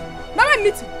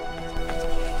meeting.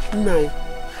 No,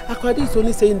 Akwade is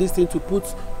only saying this thing to put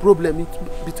problem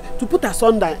to put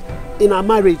asunder in our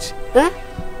marriage. Eh?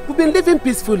 We've been living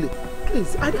peacefully.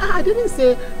 Please, I didn't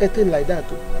say a thing like that.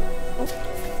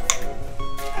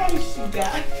 Hey,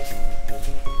 sugar.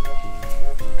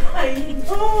 I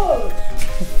know.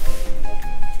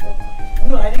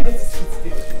 No, I didn't go to sleep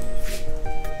today.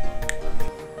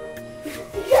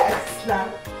 Yes, now.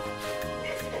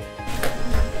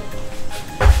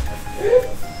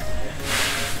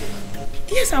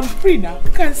 Yes, I'm free now.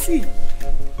 You can see.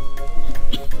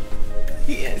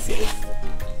 Yes.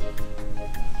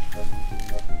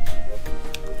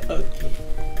 Okay.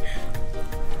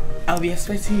 I'll be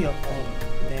expecting your call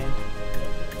then.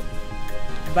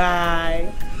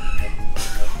 Bye.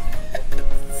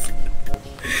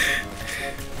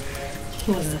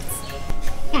 Who was that?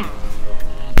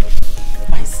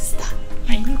 My sister.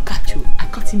 I knew Kacho. I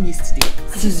caught him yesterday.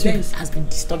 Since then, has been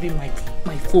disturbing my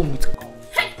phone with call.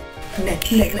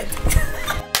 Net.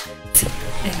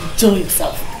 Enjoy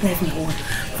yourself. Let me on.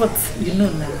 But you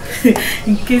know now,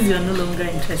 in case you are no longer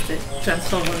interested,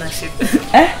 transfer ownership.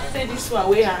 Say this one,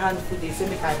 where your hand food, they say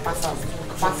make I pass out.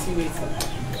 Pass you wait.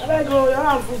 I go, your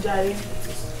hand food, Jari.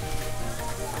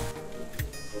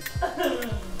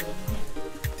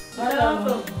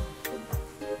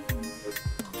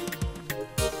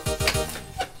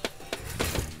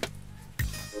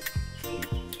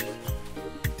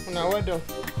 Now well done.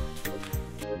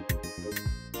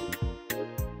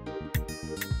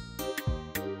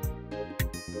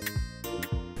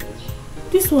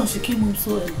 This one, she came home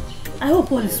so early. I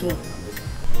hope all is well.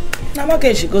 Now,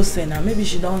 okay, she go say now. Maybe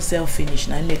she don't sell finish.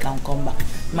 Now, make her come back.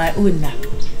 My own now.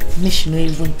 Maybe she no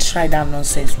even try that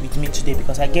nonsense with me today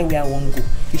because I get where I won't go.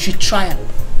 You should try her.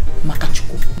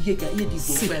 Makachuku.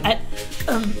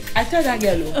 I tell that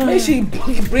girl, maybe she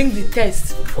bring the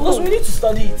test because we need to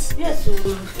study it. Yes, so we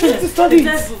need to study it. The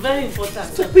test is very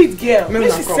important. Stupid girl.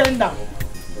 Maybe she send down.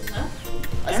 Huh?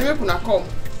 I say, make una come.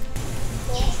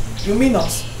 You mean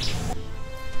us?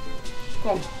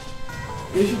 Come.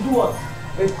 You should do what?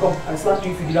 Wait, come. I slap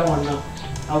you if you do that one now.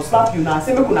 I'll slap you now. I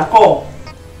say, make una come.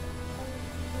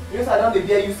 Yes, I don't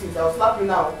dare you since. I'll slap you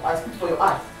now. I speak for your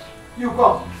eye. You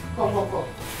come. Come. Come on, come.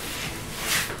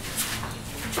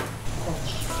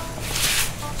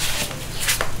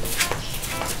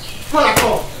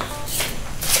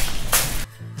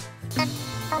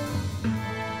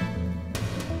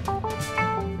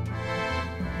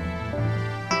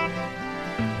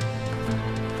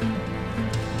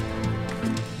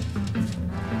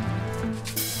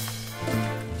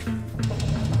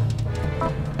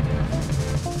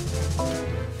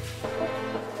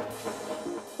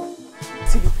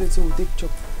 See the plate so we take chop.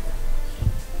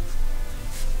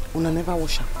 Una never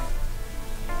wash her.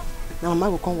 Now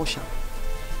mama will come wash her.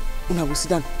 Una will sit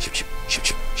down. Ship.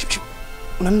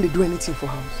 Una no dey do anything for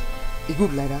house. It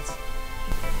good like that.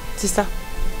 Sister,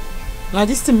 now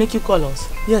this thing make you call us?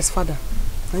 Yes, father.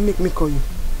 Now make me call you.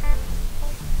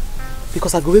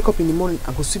 Because I go wake up in the morning,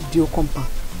 I go sweep the whole compound.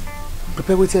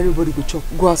 Prepare what everybody go chop.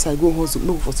 Go outside, go hustle.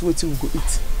 No, for see what we go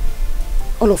eat.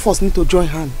 All of us need to join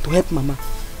hand to help mama.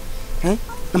 Eh?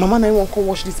 Now mama now won't come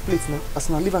wash this plate now. As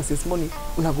I live and since morning,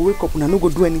 when I go wake up, when I no go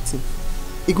do anything.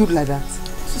 It good like that.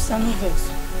 Sister, no vex.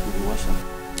 We go wash her.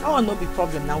 I want no big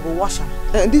problem now. Go wash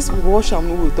her. This we go wash her.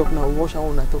 No, we will talk now. We wash her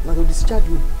when I talk. Now to discharge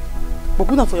you. But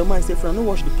put that for your mind. Say, friend, no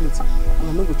wash the plate. And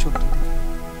I no go chop today.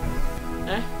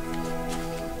 Eh?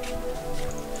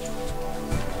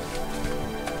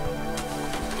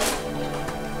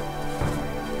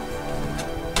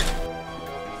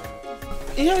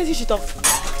 You know anything she talk?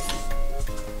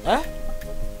 Eh?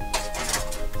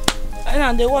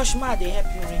 And they wash ma, they help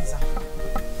you rinse her.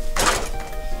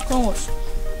 Come wash.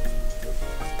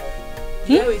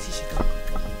 You know anything she talk?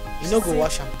 You no go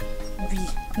wash her. We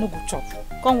no go chop.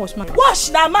 Come wash ma. Wash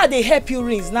na ma, they help you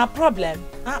rinse. Na problem.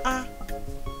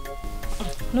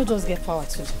 No just get power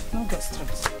too. No get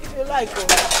strength. If you like, go.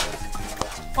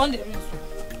 On the rinse.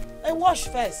 Hey, wash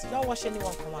first. Don't wash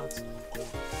anyone come out.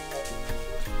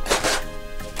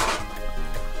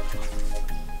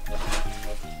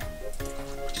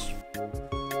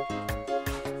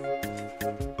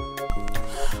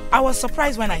 I was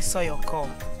surprised when I saw your call.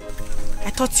 I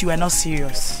thought you were not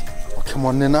serious. Oh, come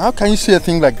on, Nena. How can you say a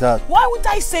thing like that? Why would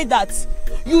I say that?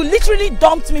 You literally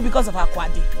dumped me because of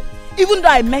Akwadi. Even though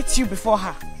I met you before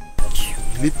her.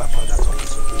 Leave about that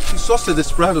office, okay? She's just a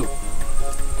desperado.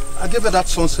 I gave her that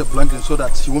sunset blanket so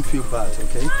that she won't feel bad,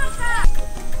 okay?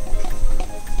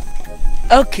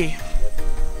 Okay.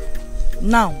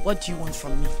 Now, what do you want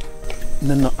from me?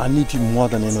 Nena, I need you more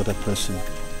than any other person.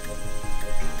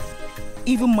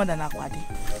 Even more than Akwadi.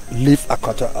 Leave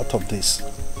Akwata out of this.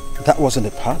 That was in the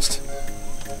past.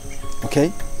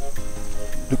 Okay?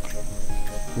 Look,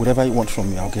 whatever you want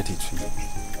from me, I'll get it to you.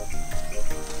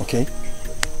 Okay?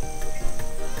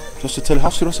 Just to tell you how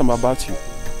serious I'm about you.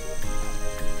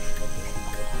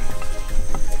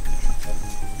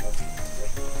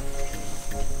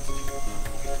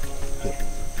 Here,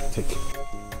 take it.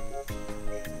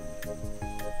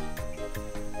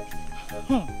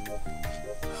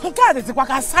 God, it's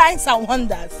like signs and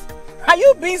wonders. Are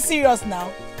you being serious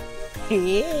now?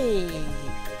 Hey.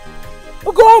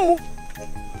 Ugomu.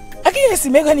 I can't see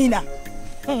Meganina.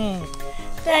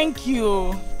 Thank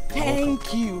you.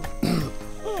 Thank you.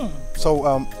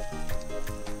 So,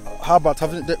 how about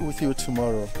having a date with you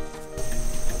tomorrow?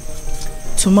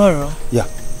 Tomorrow? Yeah.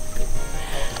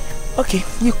 Okay,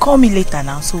 you call me later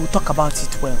now, so we'll talk about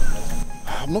it well.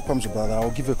 have no problems with that. I'll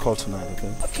give you a call tonight,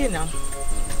 okay? Okay now.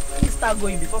 Let me start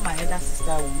going before my elder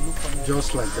sister will look for me.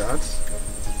 Just like that?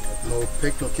 No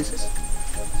peck, no kisses?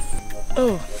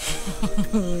 Oh.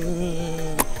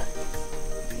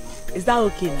 Is that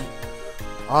okay now?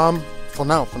 For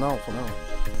now.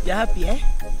 You're happy, eh?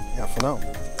 Yeah, for now.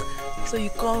 So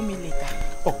you call me later?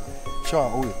 Oh, sure,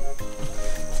 I will.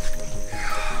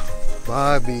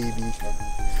 Bye, baby.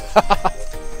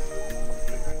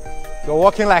 You're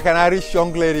walking like an Irish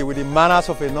young lady with the manners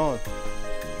of a nun.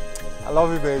 I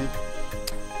love you, baby.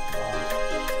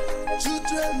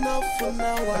 Children of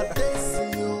nowadays,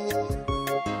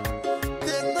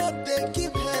 they know they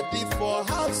keep heady for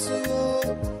house,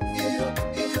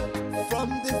 from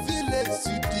the village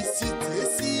to the city.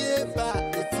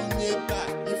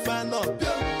 If I not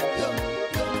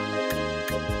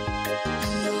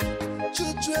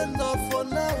children of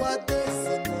nowadays,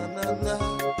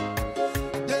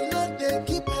 they know they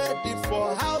keep heady for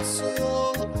house, every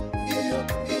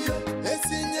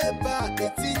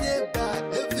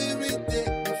day.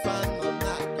 If I not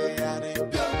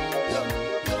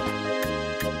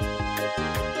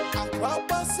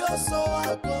so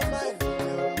I go my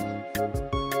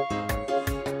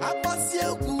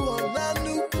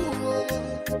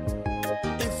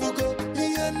if you go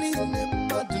here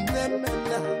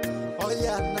oh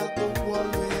yeah, not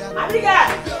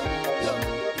the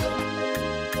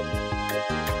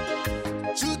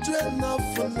children of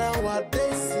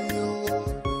nowadays,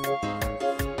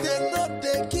 they know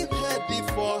they keep heady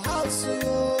for house,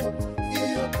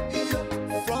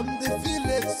 from the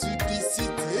village to the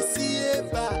city.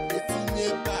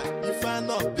 If I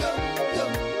not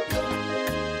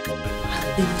I've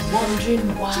been wondering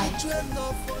why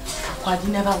Akwadi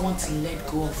never want to let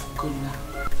go of Ugonna,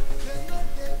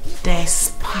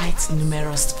 despite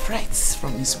numerous threats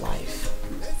from his wife.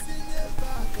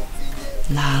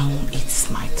 Now it's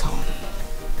my turn.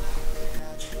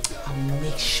 I will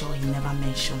make sure he never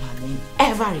mention her name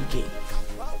ever again.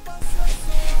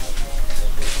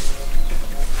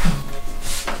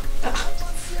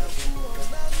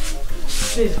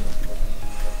 Babe,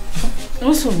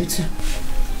 what's wrong with you?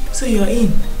 So you're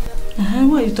in?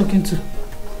 Who are you talking to?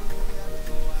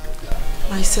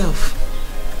 Myself.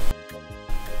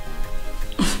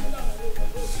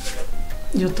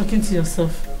 You're talking to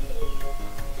yourself.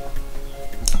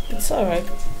 It's alright.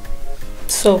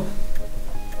 So,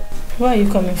 where are you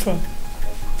coming from?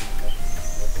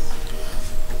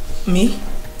 Me?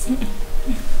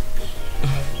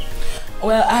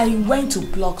 Well, I went to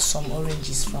pluck some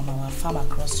oranges from our farm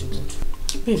across the road.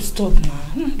 Babe, stop now.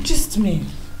 Just me.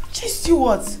 Just you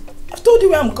what? I've told you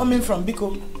where I'm coming from,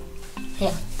 Biko.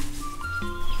 Yeah.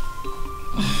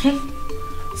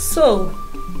 So,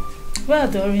 where are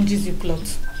the oranges you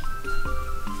plucked?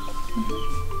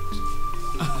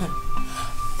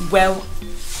 Well,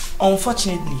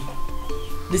 unfortunately,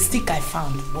 the stick I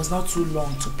found was not too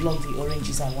long to pluck the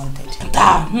oranges I wanted.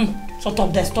 Shut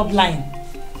up there, stop lying.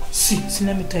 See,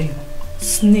 let me tell you.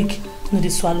 Snake, no, they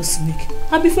swallow snake.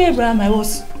 And before Abraham, I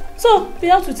was. So, be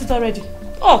out with it already.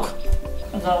 Talk.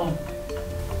 That one.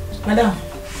 Madam,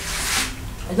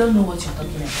 I don't know what you're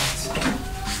talking about.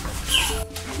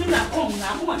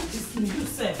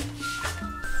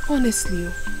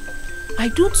 Honestly, I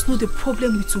don't know the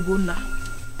problem with Ugonna.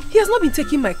 He has not been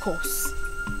taking my course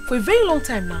for a very long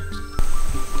time now.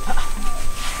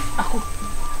 Ako,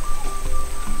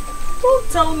 don't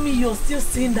tell me you're still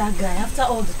seeing that guy after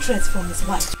all the threats from his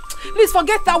wife. Please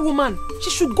forget that woman. She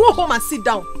should go home and sit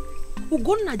down.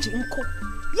 Ugonna Jinko.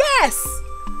 Yes!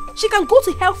 She can go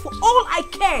to hell for all I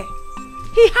care.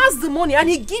 He has the money and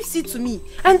he gives it to me.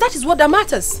 And that is what that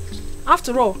matters.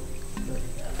 After all.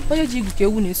 Wait.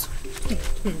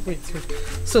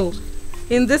 So,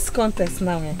 in this contest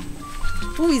now,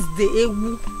 who is the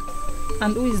Ewu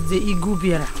and who is the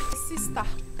Igubiara? Sister,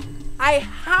 I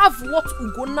have what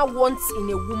Ugonna wants in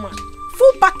a woman.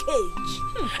 Full package.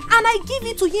 And I give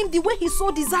it to him the way he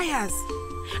so desires.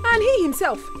 And he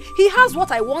himself, he has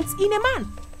what I want in a man.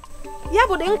 Yeah,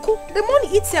 but the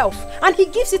money itself, and he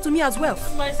gives it to me as well.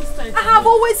 My sister, I have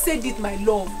always said it, my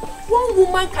love. One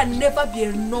woman can never be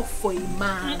enough for a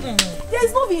man. There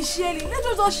is nothing sharing. Let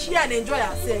us just share and enjoy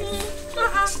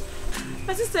ourselves.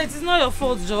 My sister, it is not your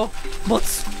fault, Joe. But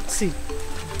see,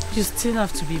 you still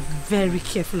have to be very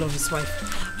careful of his wife.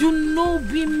 You know,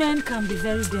 women can be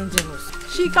very dangerous.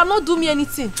 She cannot do me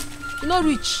anything. You're not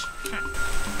rich.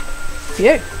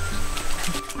 Yeah.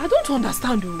 I don't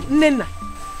understand, Nena.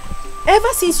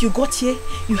 Ever since you got here,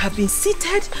 you have been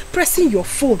seated, pressing your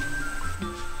phone.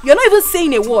 You're not even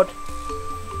saying a word.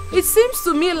 It seems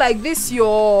to me like this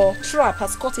your trap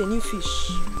has caught a new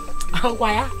fish.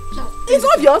 Why? It's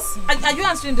obvious. Are you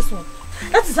answering this one?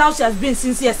 That is how she has been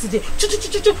since yesterday.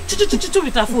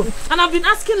 With her phone. And I've been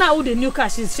asking her who the new car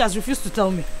she has refused to tell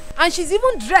me. And she's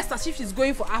even dressed as if she's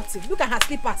going for outing. Look at her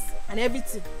slippers and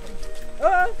everything.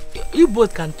 You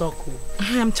both can talk.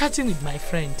 I am chatting with my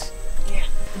friend. Yeah.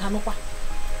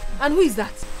 And who is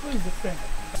that? Who is the friend?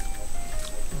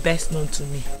 Best known to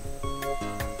me.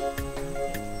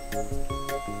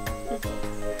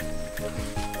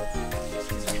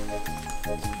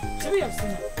 Should we have seen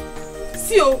her?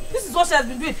 See, oh, this is what she has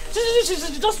been doing.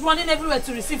 She's just running everywhere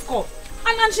to receive call.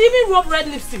 And she even rubbed red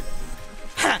lipstick.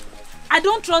 I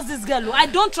don't trust this girl. I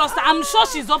don't trust her. I'm sure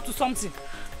she's up to something.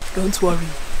 Don't worry.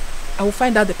 I will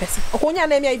find out the person.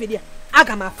 I'm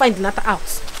gonna find Nata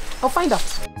out. I'll find out.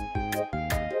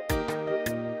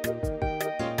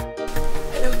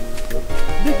 Hello.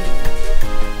 Baby.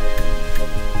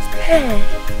 Hey.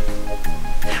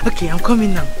 Okay, I'm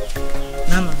coming now.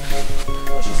 No.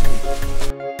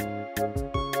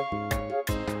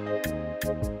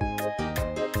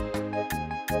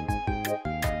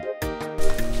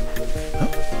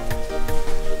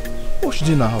 What's she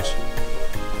doing in her house?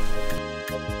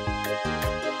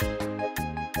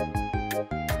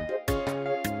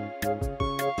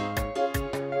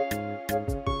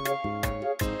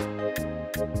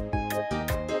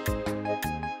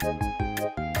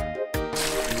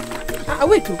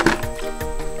 Wait,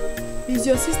 is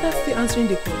your sister still answering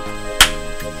the call?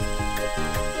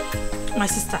 My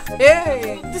sister?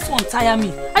 Hey! This one tire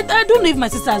me. I don't know if my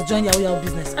sister has joined Yahoo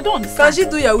business. I don't understand. Can she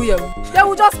do Yahoo? They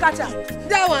will just catch her.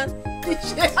 That one.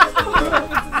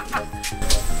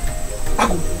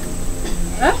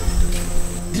 Huh?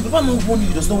 Did Papa not warn you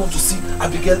he does not want to see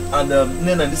Abigail and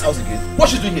Nena in this house again?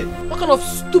 What's she doing here? What kind of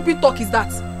stupid talk is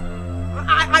that?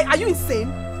 Are you insane?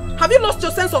 Have you lost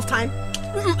your sense of time?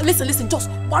 Listen, just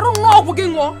you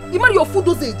marry your full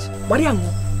dosage.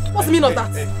 What's the meaning of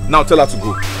that? Now tell her to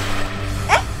go.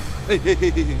 Hey,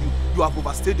 you have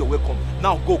overstayed your welcome.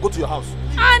 Now go to your house.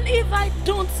 And if I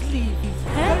don't leave,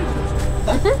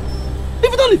 If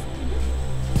you don't leave,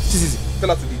 see, tell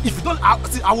her to leave. If you don't, I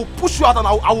will push you out and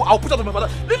I will push out of my father.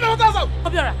 Leave my father's house.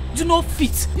 Obiora, you know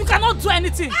fit. You cannot do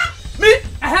anything. Me?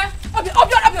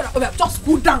 Obiora, just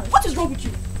cool down. What is wrong with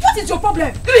you? What is your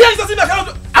problem? Did you hear you say I cannot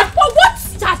do? What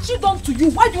has she done to you?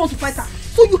 Why do you want to fight her?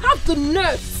 So you have the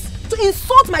nerve to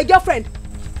insult my girlfriend?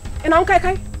 And I'm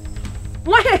Kai.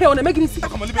 Why here on making me see?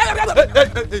 Come on, leave me.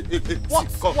 What?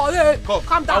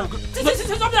 Calm down.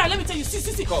 Let me tell you,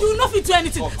 see. You will not fit do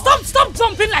anything. Stop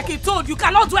jumping like a toad. You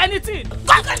cannot do anything.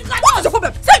 What is your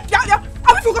problem? Say, yeah.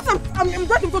 I'm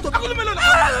right in front of you.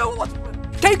 What?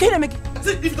 Can you make it?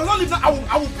 See, if you don't leave now, I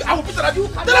will beat her at you.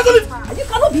 Tell her to leave. You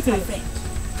cannot beat my friend.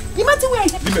 Imagine where I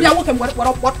am.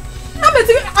 What? Have you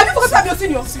forgotten I'm your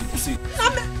senior? See.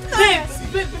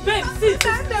 Babe, see.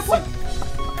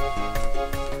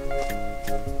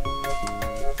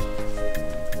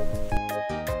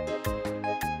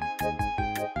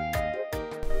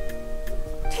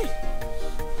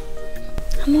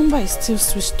 Her number is still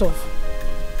switched off.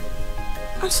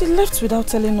 And she left without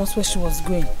telling us where she was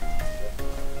going.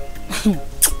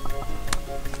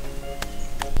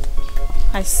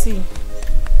 I see.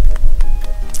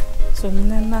 So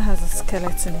Nena has a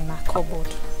skeleton in her cupboard.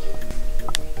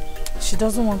 She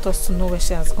doesn't want us to know where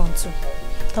she has gone to.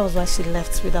 That was why she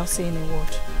left without saying a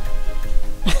word.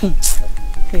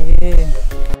 Hey.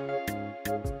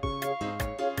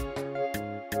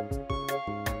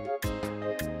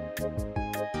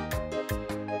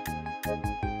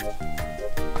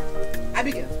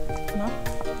 Abigail. No?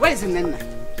 Where is Nena?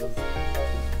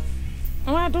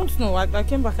 Oh, I don't know. I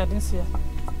came back, I didn't see her.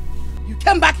 You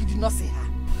came back, you did not see her.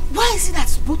 Why is it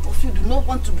that both of you do not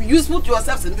want to be useful to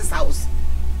yourselves in this house?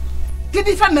 What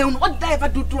did I ever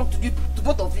do wrong to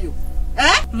both of you?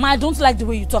 Ma, I don't like the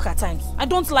way you talk at times. I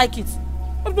don't like it.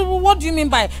 What do you mean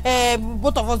by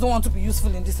both of us don't want to be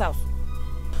useful in this house?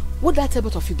 What did I tell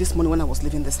both of you this morning when I was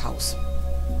leaving this house?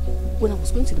 When I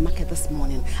was going to the market this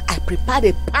morning, I prepared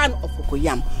a pan of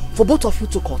cocoyam for both of you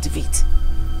to cultivate.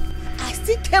 I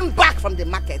still came back from the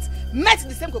market, met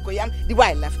the same cocoyam the way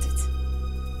I left it.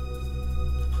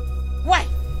 Why?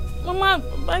 Mama,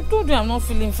 I told you I'm not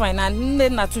feeling fine and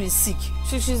Nena too is sick.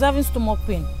 She's having stomach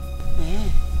pain.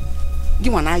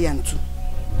 Give one eye too.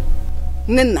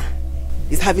 Nena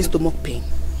is having stomach pain.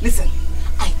 Listen,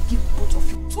 I give both of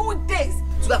you 2 days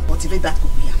to go and cultivate that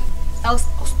cocoyam. Else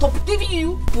I'll stop giving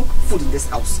you food in this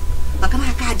house. You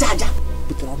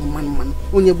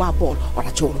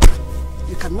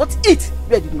cannot eat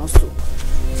where you did not sow.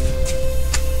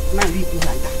 Now leave me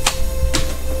like that.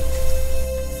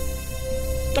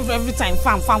 Every time,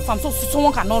 farm. So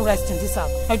someone cannot rest in this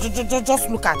house. Just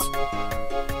look at.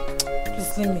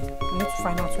 see me. I need to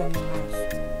find out when I'm nice.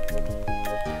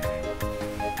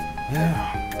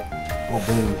 Yeah. Oh,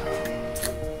 baby.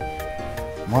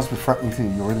 Must be frank with you.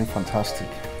 You're really fantastic.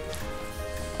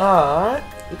 Ah,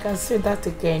 you can say that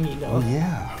again, you know. Oh,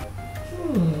 yeah.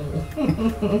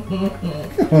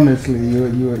 Honestly, you're a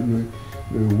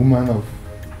woman of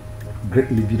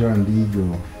great libido and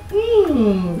ego.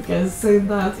 You can say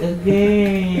that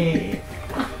again.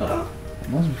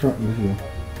 Must be frank with you.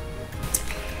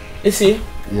 You see?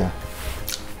 Yeah.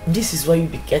 This is what you'll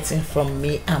be getting from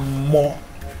me and more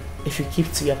if you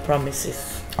keep to your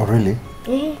promises. Oh, really?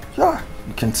 Yeah,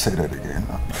 you can say that again.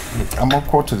 I'm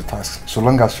up to the task, so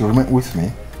long as you remain with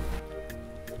me.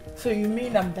 So you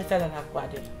mean I'm better than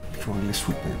Akwade? You're really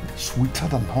sweet, baby. Sweeter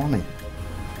than honey.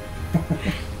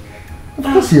 Of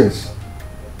course, yes.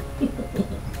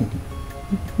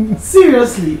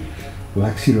 Seriously?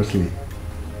 Like, seriously.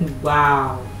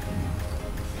 Wow.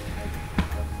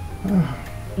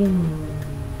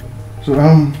 So,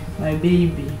 my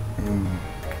baby.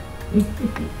 Do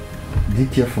you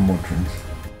care for more drinks?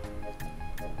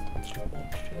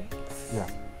 Yeah.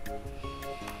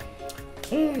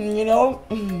 You know,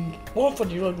 one for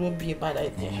the road won't be a bad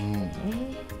idea.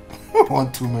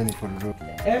 One too many for the road.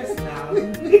 Yes, now.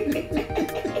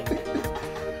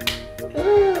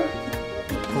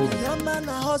 Your man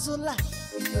a hustler,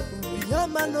 your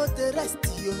man no the rest,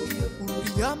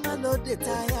 your man no the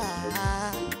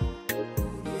tire.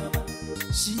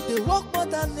 She dey work more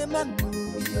than the man do.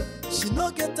 She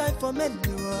no get time for men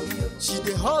do. She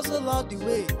dey hustle all the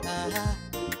way.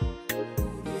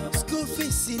 School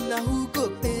fees in na who go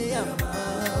pay am?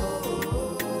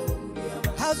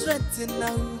 House rent in na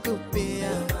who go pay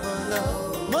am?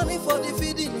 Money for the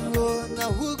feeding,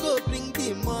 na who go bring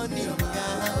the money?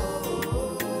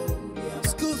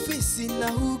 School fees in na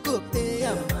who go pay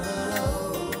am?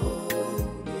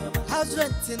 House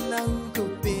rent in na who go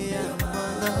pay am?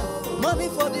 Money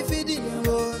for the feeding,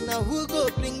 now who go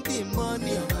bring the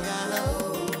money?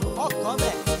 Oh, come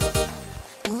back.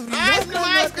 Ice cream,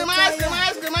 ice cream, ice cream,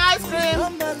 ice cream, ice cream.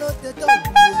 Yama no the dog,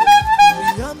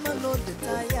 Yama no the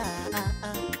tire.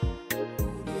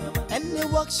 Any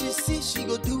work she see, she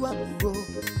go do am go.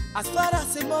 As far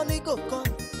as the money go come,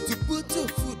 to put to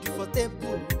food for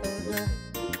table.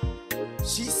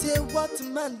 She say what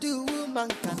man do, woman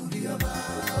can do.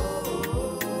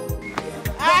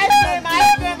 Ice cream,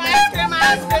 ice cream, ice cream,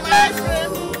 ice cream, ice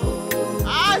cream.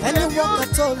 Any walk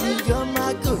at all, you're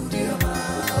my good.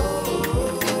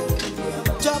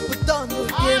 Chop it down,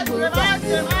 game over.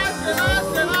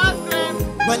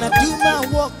 When I do my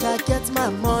work, I get my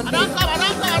money. I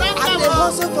dey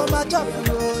hustle for my job,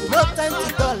 no time to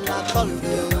dull at all.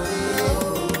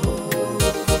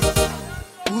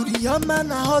 Your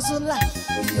man a hustler,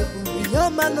 your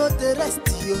man no the rest.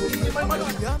 She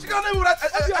can't even write.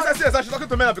 As I say, she's talking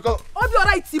to me because. All be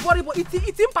alright, it's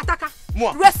in Pataka.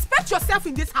 Respect yourself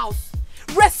in this house.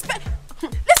 Respect.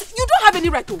 Listen, you don't have any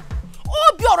right to.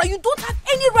 Oh, be alright, you don't have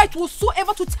any right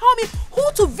whatsoever to tell me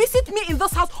who to visit me in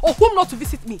this house or whom not to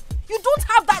visit me. You don't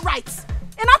have that right.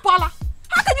 Enapala,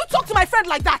 how can you talk to my friend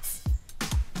like that?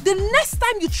 The next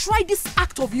time you try this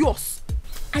act of yours,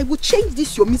 I will change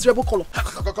this your miserable color.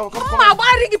 Come on,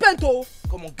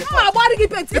 get out.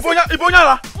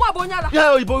 Ibonyala.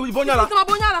 Yeah, Ibonyala.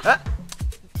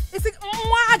 It's like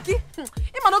Mwagi.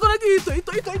 I'm not going to eat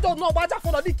no water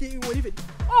for the dicky.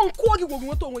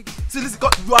 See, listen,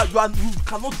 you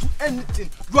cannot do anything.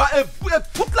 You are a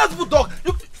toothless bulldog.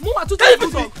 You want to take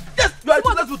bulldog? Yes, you are a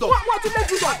toothless bulldog. What to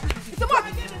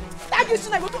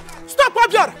make bulldog? Stop,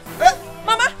 Abjad.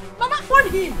 Mama, warn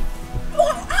him. Who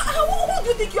do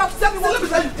you think you have sent me? Let me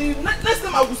tell you, the next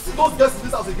time I will see those girls in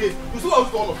this house again, you see what I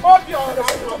was going on.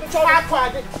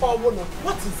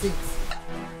 What is it?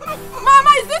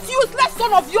 Mama, is this useless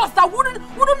son of yours that wouldn't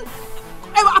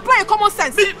apply a common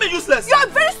sense? Me useless? You are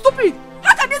very stupid.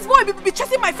 How can this boy be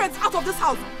chasing my friends out of this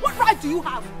house? What right do you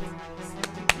have?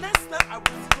 Next time I will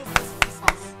see those girls in this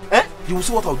house. You will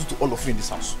see what I will do to all of you in this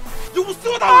house. You will see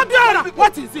what I will do to all of you.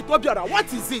 What is it, Obiora?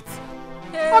 What is it?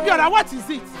 Obiora, what is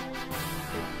it?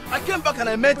 I came back and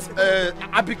I met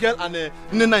Abigail and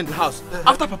Nina in the house.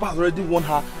 After Papa has already warned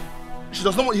her, he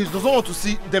does not want to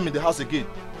see them in the house again.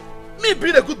 Me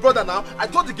being a good brother now, I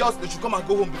told the girls they should come and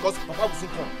go home because Papa will soon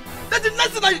come. Then the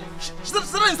next thing she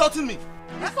started insulting me.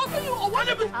 Insulting you or what?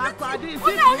 Stop! Leave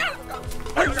me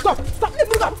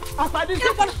down! I'll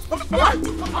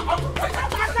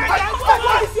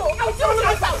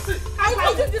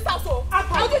do this house.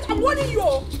 I'm warning you. I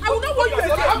will not warn you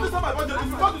again. I have to tell my brother. If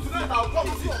you come to tonight, I'll come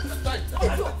with you.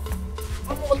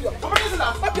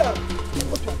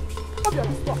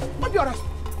 Obiora,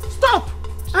 stop!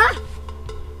 Huh?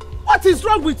 What is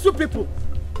wrong with you people?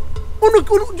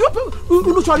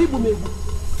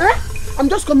 I'm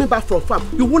just coming back from farm.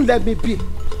 You won't let me be.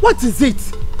 What is it?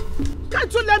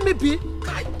 Can't you let me be?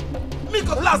 Me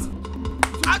go last.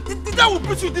 The guy will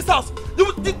put you in this house.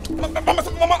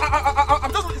 Mama,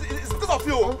 I'm just. It's because of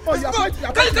you.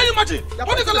 Can you imagine?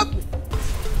 What is it?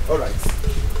 All right.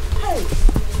 Hey.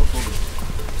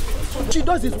 She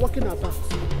does is walking about.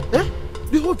 Eh?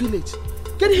 The whole village.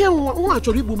 Can you hear what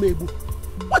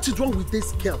is wrong with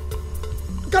this girl?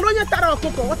 No problem.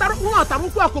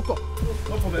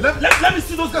 Let me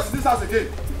see those guys in this house again.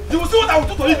 You will see what I will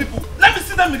do to you people. Let me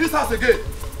see them in this house again.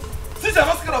 Since you're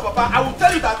not scared of Papa, I will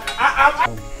tell you that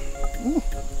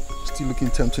still looking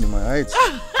tempting in my eyes.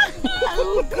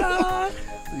 Oh God.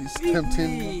 This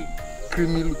tempting,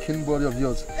 creamy looking body of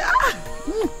yours.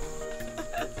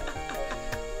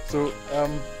 So,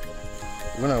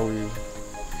 when are we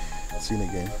seeing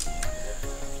again?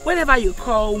 Whenever you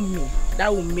call me,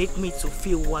 that will make me to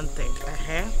feel wanted.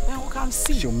 Then we'll come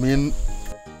see. You mean?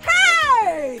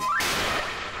 Hey!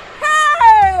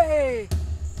 Hey!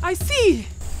 I see.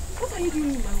 What are you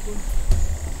doing in my home?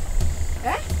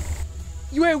 Eh?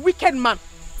 You are a wicked man.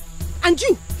 And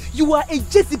you are a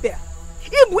Jezebel.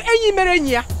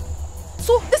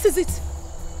 So this is it.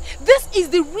 This is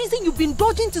the reason you've been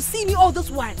dodging to see me all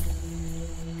this while.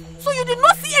 So you did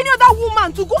not see any other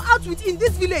woman to go out with in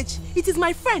this village. It is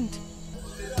my friend.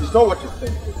 It's not what you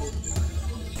think.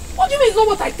 What do you mean it's not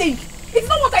what I think? It's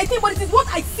not what I think, but it is what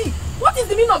I see. What is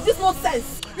the meaning of this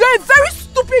nonsense? You are a very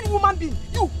stupid woman being.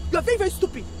 You are very, very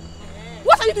stupid.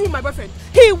 What are you doing with my boyfriend?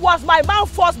 He was my man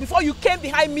first before you came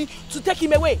behind me to take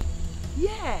him away.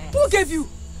 Yeah. Who gave you?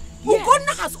 Yes.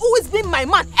 Ugonna has always been my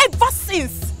man ever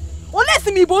since. Unless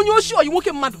me sure you won't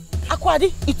get mad.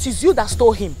 Akwadi, it is you that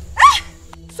stole him.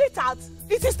 Sweetheart,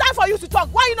 it is time for you to talk.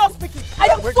 Why are you not speaking? I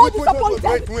am so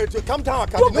disappointed. Wait, calm down,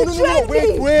 You betrayed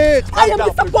me. Wait. I am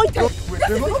disappointed. No,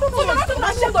 you're not even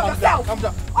ashamed of yourself. Calm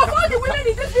down. Of all the women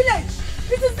in this village,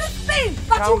 it is this thing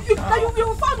that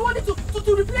you found wanting to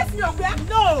replace me on where?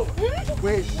 No.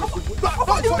 Wait. Of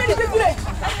all the women in this village.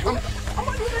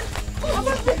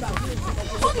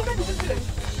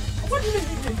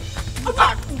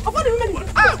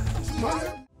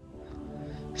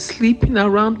 Sleeping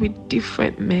around with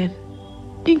different men,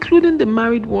 including the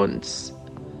married ones,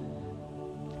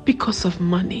 because of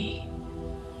money.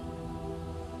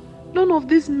 None of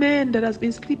these men that has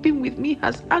been sleeping with me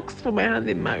has asked for my hand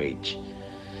in marriage.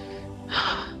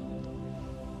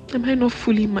 Am I not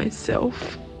fooling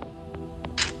myself?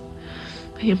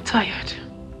 I am tired.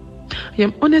 I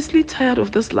am honestly tired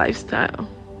of this lifestyle.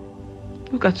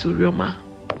 Look at Urioma.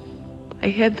 I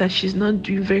heard that she's not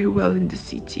doing very well in the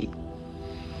city.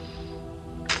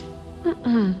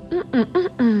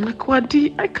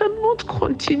 Akwadi, I cannot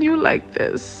continue like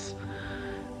this.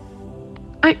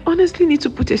 I honestly need to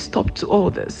put a stop to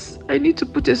all this. I need to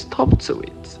put a stop to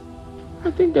it. I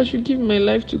think I should give my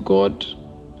life to God.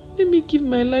 Let me give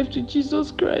my life to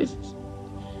Jesus Christ.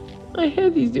 I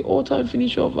heard He's the author and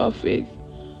finisher of our faith.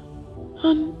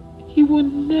 And He will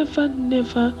never,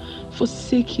 never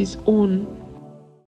forsake His own.